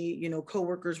 family,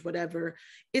 coworkers, whatever,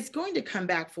 it's going to come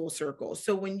back full circle.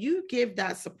 So when you give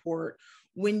that support,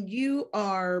 when you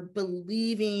are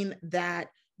believing that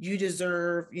you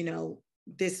deserve,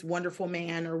 this wonderful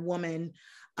man or woman,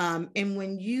 and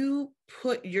when you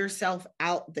put yourself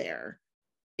out there,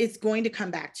 it's going to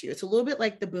come back to you. It's a little bit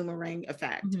like the boomerang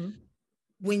effect. Mm-hmm.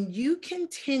 When you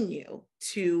continue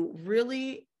to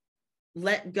really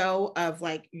let go of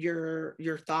like your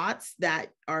thoughts that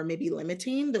are maybe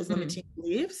limiting, those limiting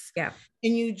beliefs, and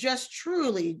you just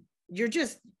you're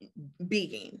just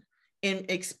being and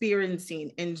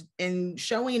experiencing and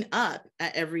showing up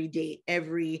at every date,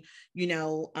 every,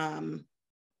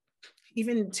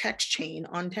 even text chain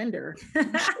on Tinder,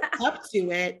 up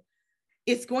to it,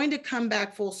 it's going to come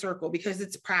back full circle because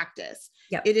it's practice.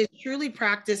 Yep. It is truly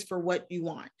practice for what you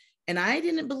want. And I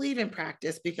didn't believe in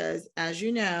practice because, as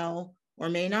you know, or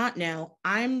may not know,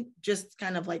 I'm just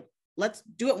kind of like, let's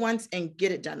do it once and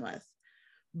get it done with.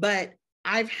 But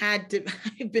I've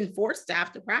been forced to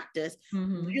have to practice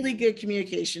really good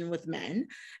communication with men.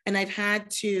 And I've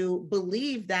had to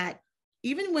believe that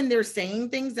even when they're saying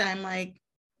things that I'm like,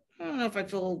 I don't know if I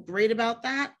feel great about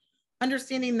that,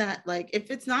 understanding that like,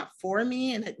 if it's not for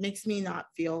me and it makes me not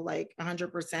feel like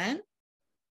 100%,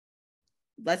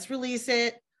 let's release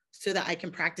it so that I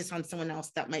can practice on someone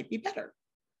else that might be better.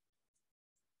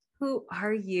 Who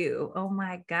are you? Oh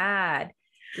my God.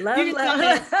 Love.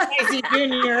 Spicy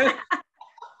Junior.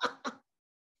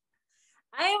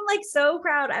 I am like so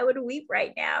proud. I would weep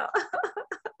right now.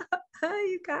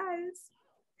 You guys.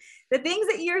 The things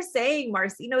that you're saying,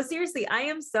 Marcie, seriously, I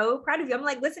am so proud of you. I'm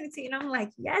like listening to you and I'm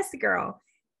like, yes, girl.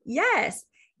 Yes,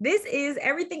 this is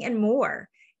everything and more.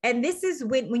 And this is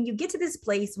when you get to this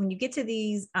place, when you get to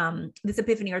these, this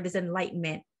epiphany or this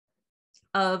enlightenment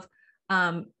of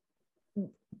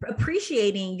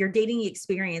appreciating your dating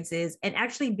experiences and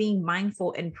actually being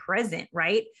mindful and present,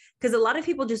 right? Because a lot of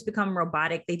people just become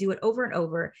robotic. They do it over and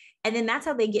over. And then that's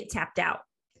how they get tapped out.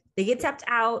 They get tapped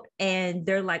out and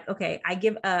they're like, okay, I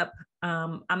give up.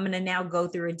 I'm going to now go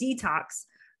through a detox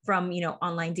from,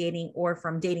 online dating or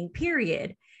from dating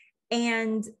period.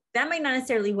 And that might not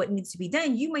necessarily what needs to be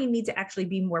done. You might need to actually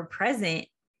be more present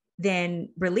than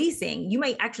releasing. You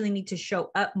might actually need to show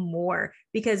up more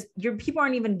because your people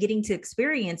aren't even getting to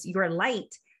experience your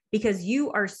light because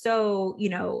you are so,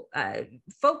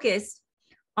 focused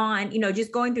on,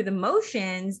 just going through the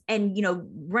motions and,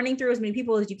 running through as many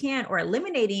people as you can or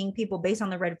eliminating people based on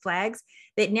the red flags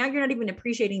that now you're not even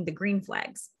appreciating the green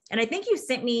flags. And I think you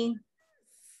sent me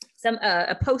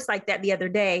a post like that the other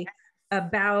day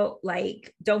about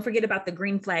like, don't forget about the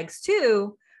green flags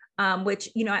too. Which,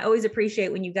 I always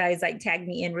appreciate when you guys like tag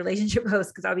me in relationship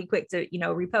posts because I'll be quick to,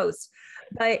 repost.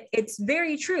 But it's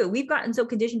very true. We've gotten so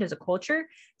conditioned as a culture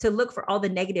to look for all the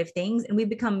negative things. And we've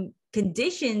become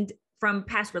conditioned from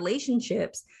past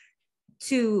relationships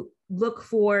to look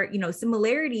for,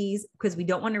 similarities because we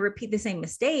don't want to repeat the same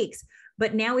mistakes.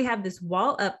 But now we have this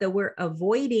wall up that we're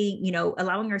avoiding,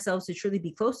 allowing ourselves to truly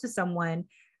be close to someone,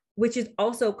 which is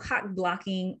also cock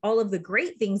blocking all of the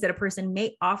great things that a person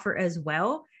may offer as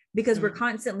well. Because we're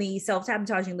constantly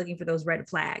self-sabotaging, looking for those red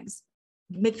flags,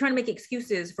 trying to make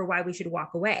excuses for why we should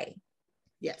walk away.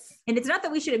 Yes. And it's not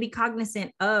that we shouldn't be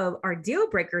cognizant of our deal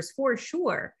breakers for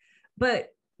sure, but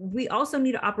we also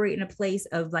need to operate in a place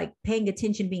of like paying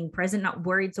attention, being present, not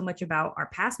worried so much about our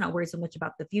past, not worried so much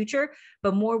about the future,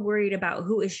 but more worried about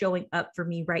who is showing up for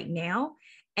me right now.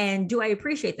 And do I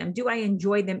appreciate them? Do I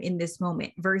enjoy them in this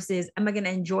moment versus am I going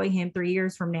to enjoy him 3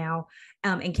 years from now?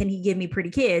 And can he give me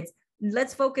pretty kids?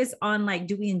 Let's focus on like,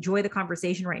 do we enjoy the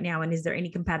conversation right now? And is there any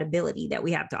compatibility that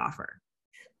we have to offer?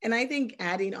 And I think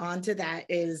adding on to that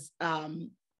is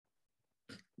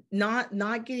not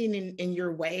getting in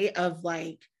your way of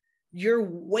like you're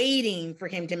waiting for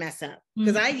him to mess up.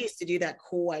 Because I used to do that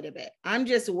quite a bit. I'm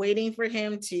just waiting for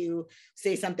him to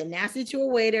say something nasty to a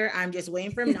waiter. I'm just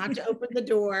waiting for him not to open the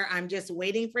door. I'm just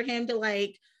waiting for him to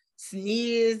like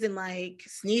sneeze and like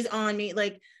sneeze on me.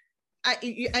 Like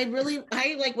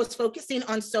I like was focusing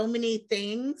on so many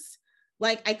things.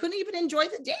 Like I couldn't even enjoy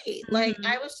the date. Like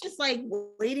I was just like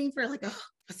waiting for like, oh,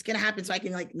 what's gonna happen so I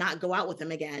can like not go out with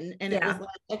him again. And it was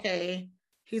like, okay,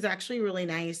 he's actually really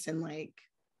nice, and like,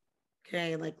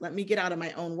 okay, like let me get out of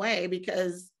my own way,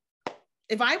 because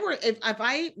if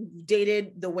I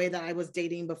dated the way that I was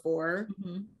dating before,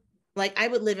 like I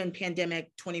would live in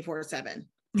pandemic 24/7.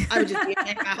 I would just be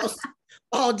in my house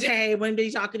all day, wouldn't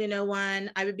be talking to no one.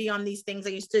 I would be on these things. I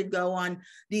used to go on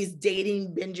these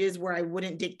dating binges where I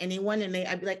wouldn't date anyone, and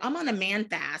I'd be like, I'm on a man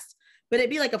fast, but it'd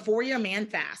be like a 4-year man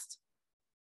fast.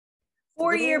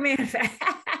 4-year man fast.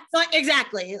 Like,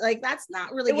 exactly. Like that's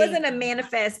not really. It wasn't a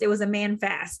manifest. It was a man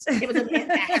fast. It was a man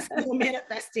fast.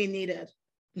 Manifesting needed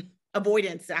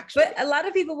avoidance, actually. But a lot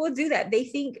of people will do that. They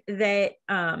think that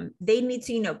they need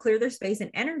to, you know, clear their space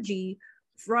and energy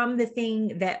from the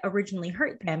thing that originally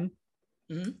hurt them,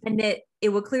 and that it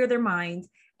will clear their mind,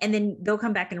 and then they'll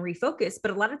come back and refocus.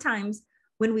 But a lot of times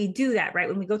when we do that, right,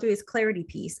 when we go through this clarity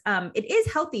piece, it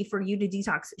is healthy for you to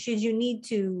detox should you need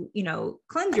to, you know,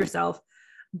 cleanse yourself,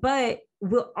 but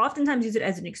we'll oftentimes use it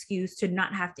as an excuse to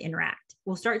not have to interact.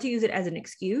 We'll start to use it as an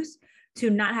excuse to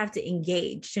not have to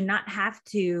engage, to not have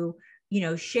to, you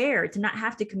know, share, to not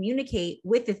have to communicate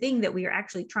with the thing that we are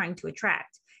actually trying to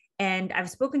attract. And I've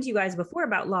spoken to you guys before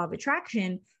about law of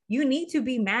attraction. You need to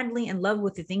be madly in love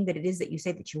with the thing that it is that you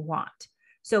say that you want.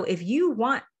 So if you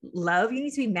want love, you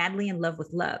need to be madly in love with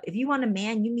love. If you want a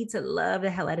man, you need to love the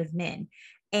hell out of men.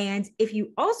 And if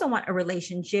you also want a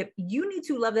relationship, you need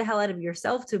to love the hell out of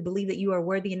yourself to believe that you are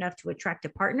worthy enough to attract a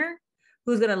partner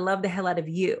who's going to love the hell out of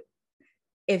you.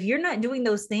 If you're not doing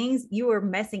those things, you are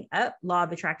messing up law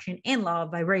of attraction and law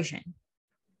of vibration.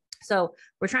 So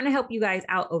we're trying to help you guys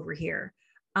out over here.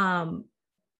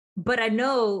 But I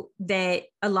know that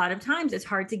a lot of times it's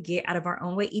hard to get out of our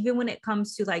own way, even when it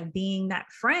comes to like being that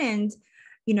friend,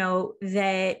 you know,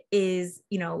 that is,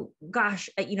 you know, gosh,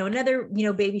 you know, another, you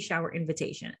know, baby shower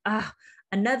invitation,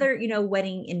 another, you know,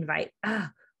 wedding invite.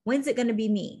 When's it going to be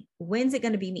me? When's it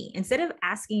going to be me? Instead of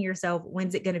asking yourself,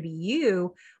 when's it going to be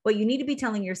you? What you need to be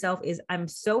telling yourself is, I'm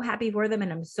so happy for them.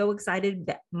 And I'm so excited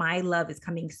that my love is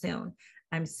coming soon.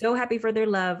 I'm so happy for their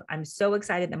love. I'm so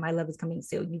excited that my love is coming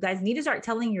soon. You guys need to start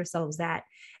telling yourselves that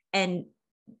and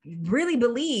really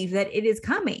believe that it is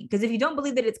coming. Because if you don't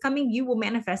believe that it's coming, you will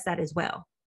manifest that as well.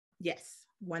 Yes,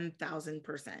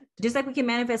 1000%. Just like we can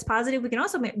manifest positive, we can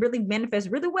also really manifest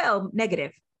really well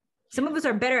negative. Some of us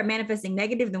are better at manifesting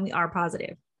negative than we are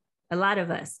positive. A lot of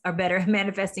us are better at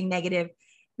manifesting negative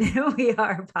than we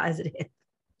are positive.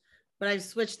 But I've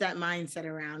switched that mindset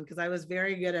around because I was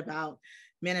very good about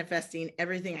manifesting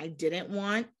everything I didn't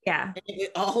want. Yeah. And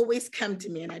it would always come to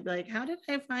me and I'd be like, how did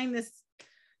I find this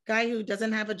guy who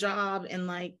doesn't have a job and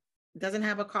like doesn't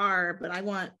have a car, but I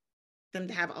want them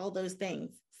to have all those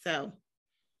things. So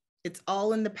it's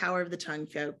all in the power of the tongue,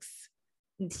 folks.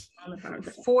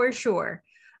 For sure.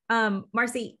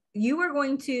 Marcie, you are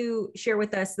going to share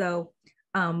with us though,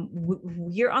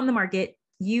 you're on the market.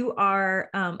 You are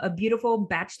a beautiful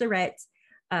bachelorette.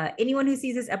 Anyone who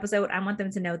sees this episode, I want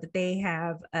them to know that they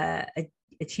have a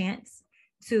chance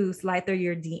to slide through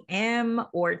your DM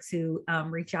or to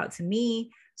reach out to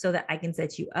me so that I can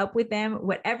set you up with them.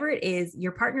 Whatever it is,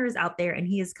 your partner is out there and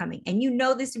he is coming. And you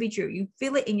know this to be true. You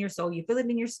feel it in your soul. You feel it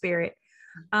in your spirit.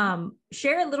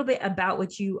 Share a little bit about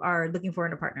what you are looking for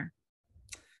in a partner.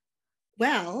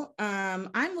 Well,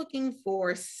 I'm looking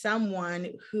for someone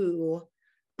who,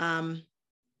 I'm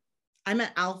an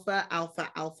alpha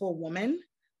woman.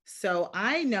 So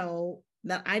I know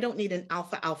that I don't need an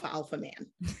alpha man.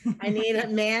 I need a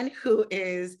man who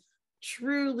is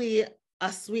truly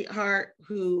a sweetheart,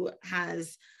 who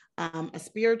has a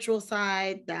spiritual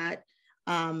side, that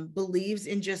believes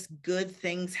in just good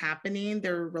things happening.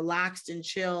 They're relaxed and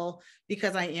chill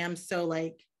because I am so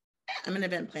like, I'm an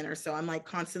event planner. So I'm like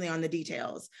constantly on the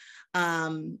details.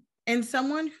 And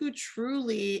someone who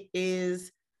truly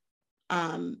is,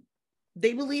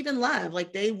 they believe in love.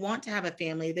 Like they want to have a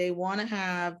family. They want to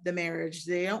have the marriage.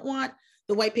 They don't want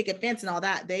the white picket fence and all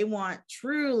that. They want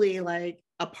truly like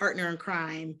a partner in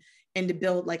crime and to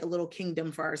build like a little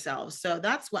kingdom for ourselves. So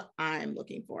that's what I'm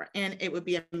looking for. And it would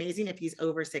be amazing if he's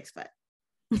over 6 foot.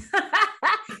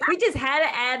 We just had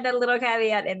to add that little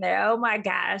caveat in there. Oh my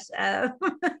gosh.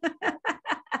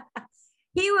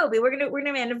 He will be. We're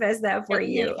gonna manifest that for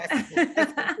you.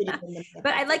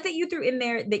 But I like that you threw in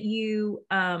there that you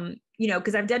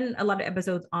because I've done a lot of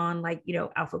episodes on like,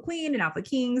 Alpha Queen and Alpha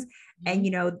Kings, and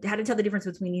how to tell the difference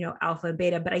between, Alpha and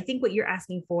Beta. But I think what you're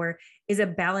asking for is a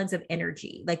balance of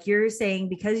energy. Like you're saying,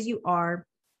 because you are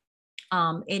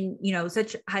in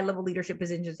such high level leadership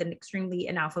positions and extremely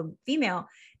an alpha female,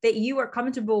 that you are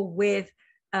comfortable with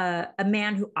a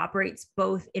man who operates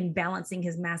both in balancing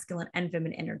his masculine and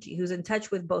feminine energy, who's in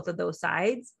touch with both of those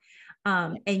sides.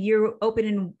 And you're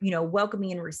open and,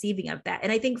 welcoming and receiving of that.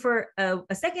 And I think for a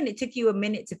second, it took you a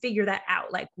minute to figure that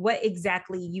out, like what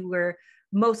exactly you were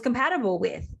most compatible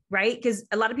with, right? Because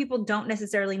a lot of people don't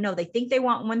necessarily know. They think they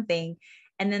want one thing,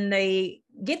 and then they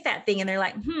get that thing and they're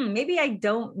like, maybe I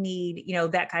don't need,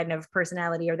 that kind of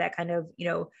personality or that kind of,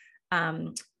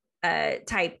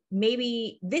 type.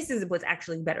 Maybe this is what's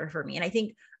actually better for me. And I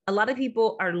think a lot of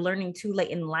people are learning too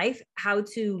late in life how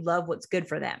to love what's good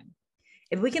for them.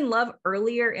 If we can love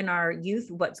earlier in our youth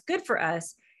what's good for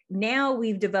us, now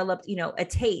we've developed, a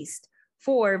taste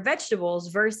for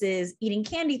vegetables versus eating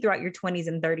candy throughout your 20s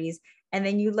and 30s. And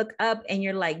then you look up and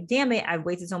you're like, damn it, I've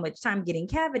wasted so much time getting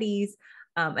cavities.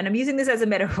 And I'm using this as a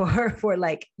metaphor for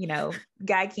like,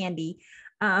 guy candy.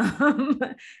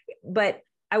 But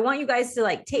I want you guys to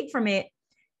like take from it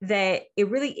that it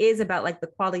really is about like the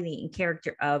quality and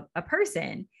character of a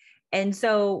person. And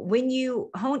so when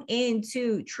you hone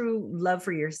into true love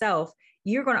for yourself,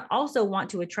 you're going to also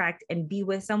want to attract and be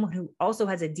with someone who also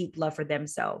has a deep love for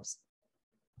themselves.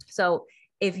 So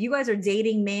if you guys are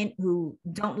dating men who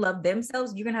don't love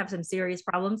themselves, you're going to have some serious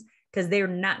problems because they're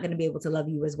not going to be able to love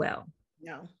you as well.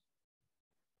 No.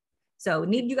 So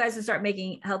need you guys to start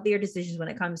making healthier decisions when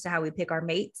it comes to how we pick our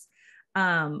mates.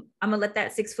 I'm gonna let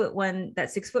that 6 foot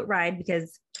ride,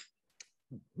 because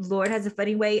Lord has a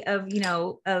funny way of,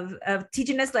 of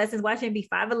teaching us lessons. Watching it be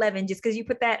 5'11" just because you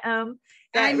put that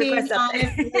request up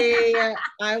there. Honestly,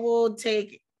 I will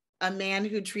take a man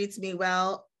who treats me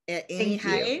well at any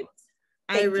height.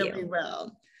 I really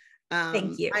will.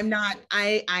 Thank you. I'm not,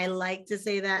 I like to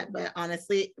say that, but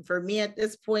honestly, for me at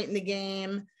this point in the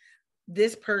game,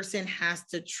 this person has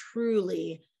to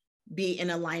truly be in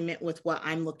alignment with what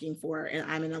I'm looking for, and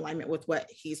I'm in alignment with what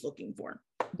he's looking for.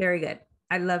 Very good.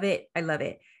 I love it. I love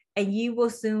it. And you will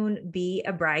soon be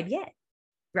a bride yet,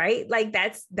 right? Like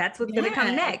that's what's going to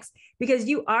come next, because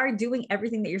you are doing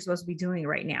everything that you're supposed to be doing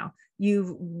right now.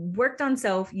 You've worked on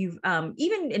self. You've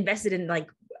even invested in like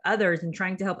others and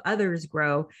trying to help others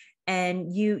grow.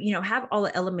 And you have all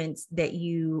the elements that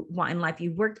you want in life.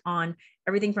 You've worked on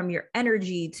everything from your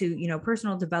energy to,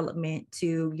 personal development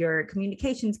to your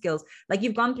communication skills. Like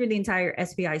you've gone through the entire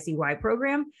SPICY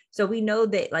program. So we know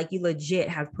that like you legit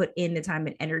have put in the time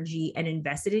and energy and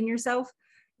invested in yourself.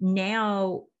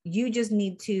 Now you just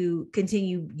need to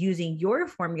continue using your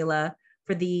formula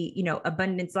for the,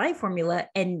 abundance life formula.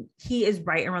 And he is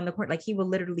right around the corner. Like he will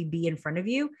literally be in front of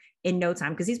you in no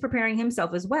time, because he's preparing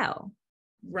himself as well.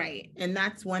 Right. And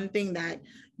that's one thing that,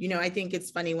 I think it's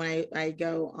funny when I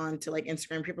go on to like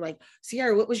Instagram, people are like,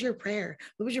 Sierra, what was your prayer?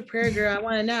 What was your prayer, girl? I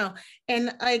want to know.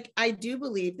 And like, I do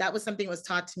believe that was something that was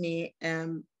taught to me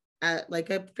at like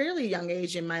a fairly young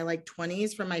age, in my like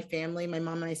 20s, from my family, my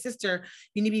mom and my sister.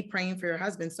 You need to be praying for your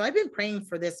husband. So I've been praying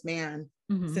for this man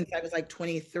since I was like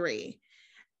 23.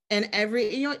 And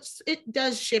it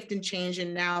does shift and change.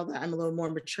 And now that I'm a little more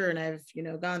mature and I've,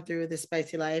 gone through this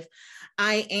spicy life,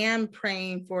 I am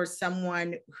praying for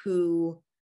someone who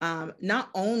not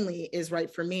only is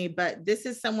right for me, but this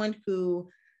is someone who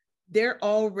they've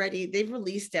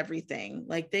released everything.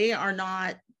 Like they are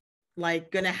not like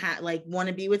gonna want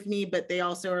to be with me, but they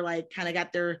also are like kind of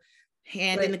got their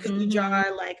hand in the cookie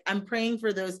jar. Like I'm praying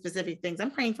for those specific things.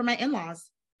 I'm praying for my in-laws.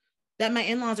 That my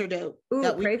in-laws are dope. Ooh,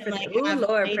 pray for them. Ooh,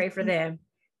 Lord, pray for them.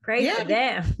 Pray for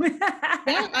them.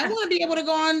 Yeah, I want to be able to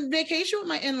go on vacation with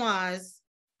my in-laws.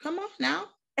 Come on now.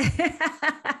 Let's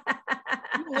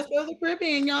go to the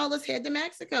Caribbean, y'all. Let's head to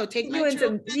Mexico.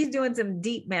 She's doing some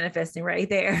deep manifesting right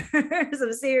there.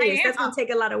 Some serious. That's going to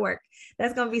take a lot of work.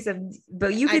 That's going to be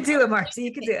but you could do it, Marcie.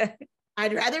 You could do it.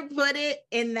 I'd rather put it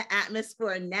in the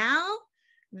atmosphere now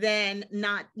than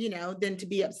not, than to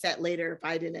be upset later if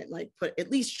I didn't at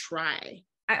least try.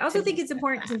 I also think it's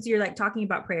important, since you're like talking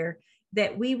about prayer,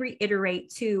 that we reiterate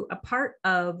too, a part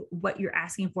of what you're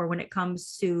asking for when it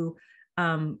comes to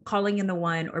calling in the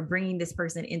one or bringing this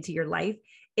person into your life.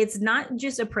 It's not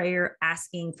just a prayer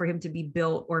asking for him to be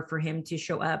built or for him to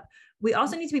show up. We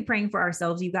also need to be praying for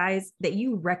ourselves, you guys, that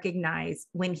you recognize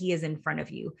when he is in front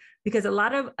of you, because a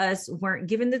lot of us weren't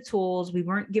given the tools. We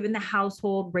weren't given the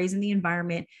household, raising the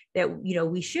environment that,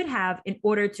 we should have in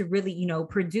order to really,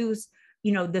 produce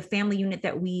the family unit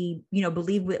that we,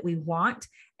 believe that we want.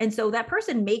 And so that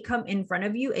person may come in front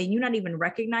of you and you not even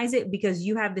recognize it because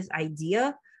you have this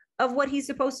idea of what he's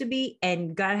supposed to be,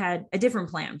 and God had a different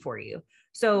plan for you.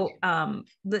 So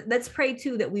let's pray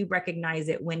too that we recognize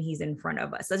it when he's in front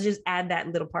of us. Let's just add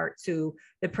that little part to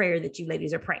the prayer that you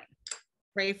ladies are praying.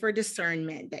 Pray for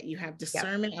discernment, that you have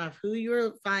discernment of who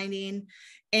you're finding.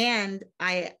 And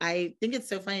I think it's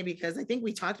so funny because I think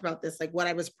we talked about this, like what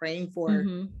I was praying for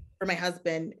my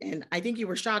husband. And I think you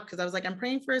were shocked because I was like, I'm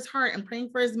praying for his heart, I'm praying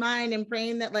for his mind, and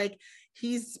praying that like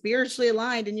he's spiritually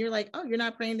aligned. And you're like, oh, you're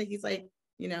not praying that he's like,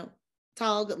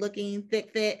 tall, good looking,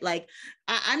 thick, fit. Like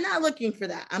I'm not looking for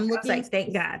that. I'm looking like,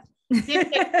 thank God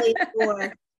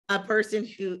for a person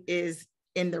who is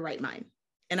in the right mind.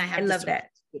 And I love that.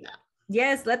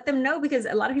 Yes, let them know, because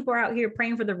a lot of people are out here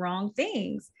praying for the wrong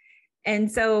things. And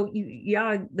so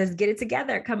y'all, let's get it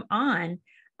together. Come on.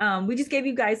 We just gave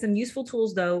you guys some useful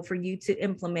tools though, for you to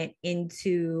implement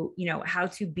into, how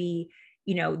to be,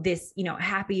 this,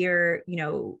 happier,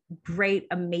 great,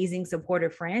 amazing,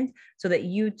 supportive friend, so that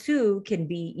you too can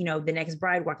be, the next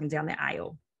bride walking down the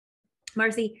aisle.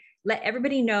 Marcie, let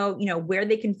everybody know, where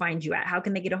they can find you at. How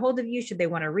can they get a hold of you? Should they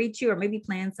want to reach you or maybe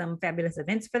plan some fabulous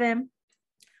events for them?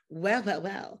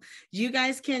 Well, you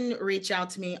guys can reach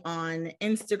out to me on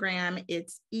Instagram.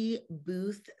 It's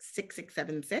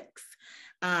ebooth6676.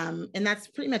 And that's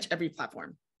pretty much every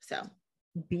platform. So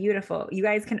beautiful. You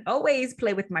guys can always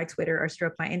play with my Twitter or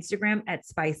stroke my Instagram at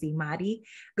Spicytips.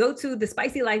 Go to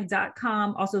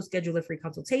thespicylife.com. Also schedule a free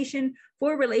consultation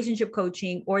for relationship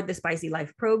coaching or the Spicy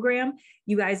Life program.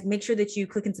 You guys make sure that you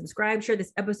click and subscribe, share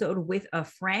this episode with a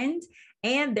friend.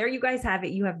 And there you guys have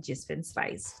it. You have just been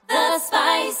spiced. The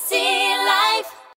Spicy Life.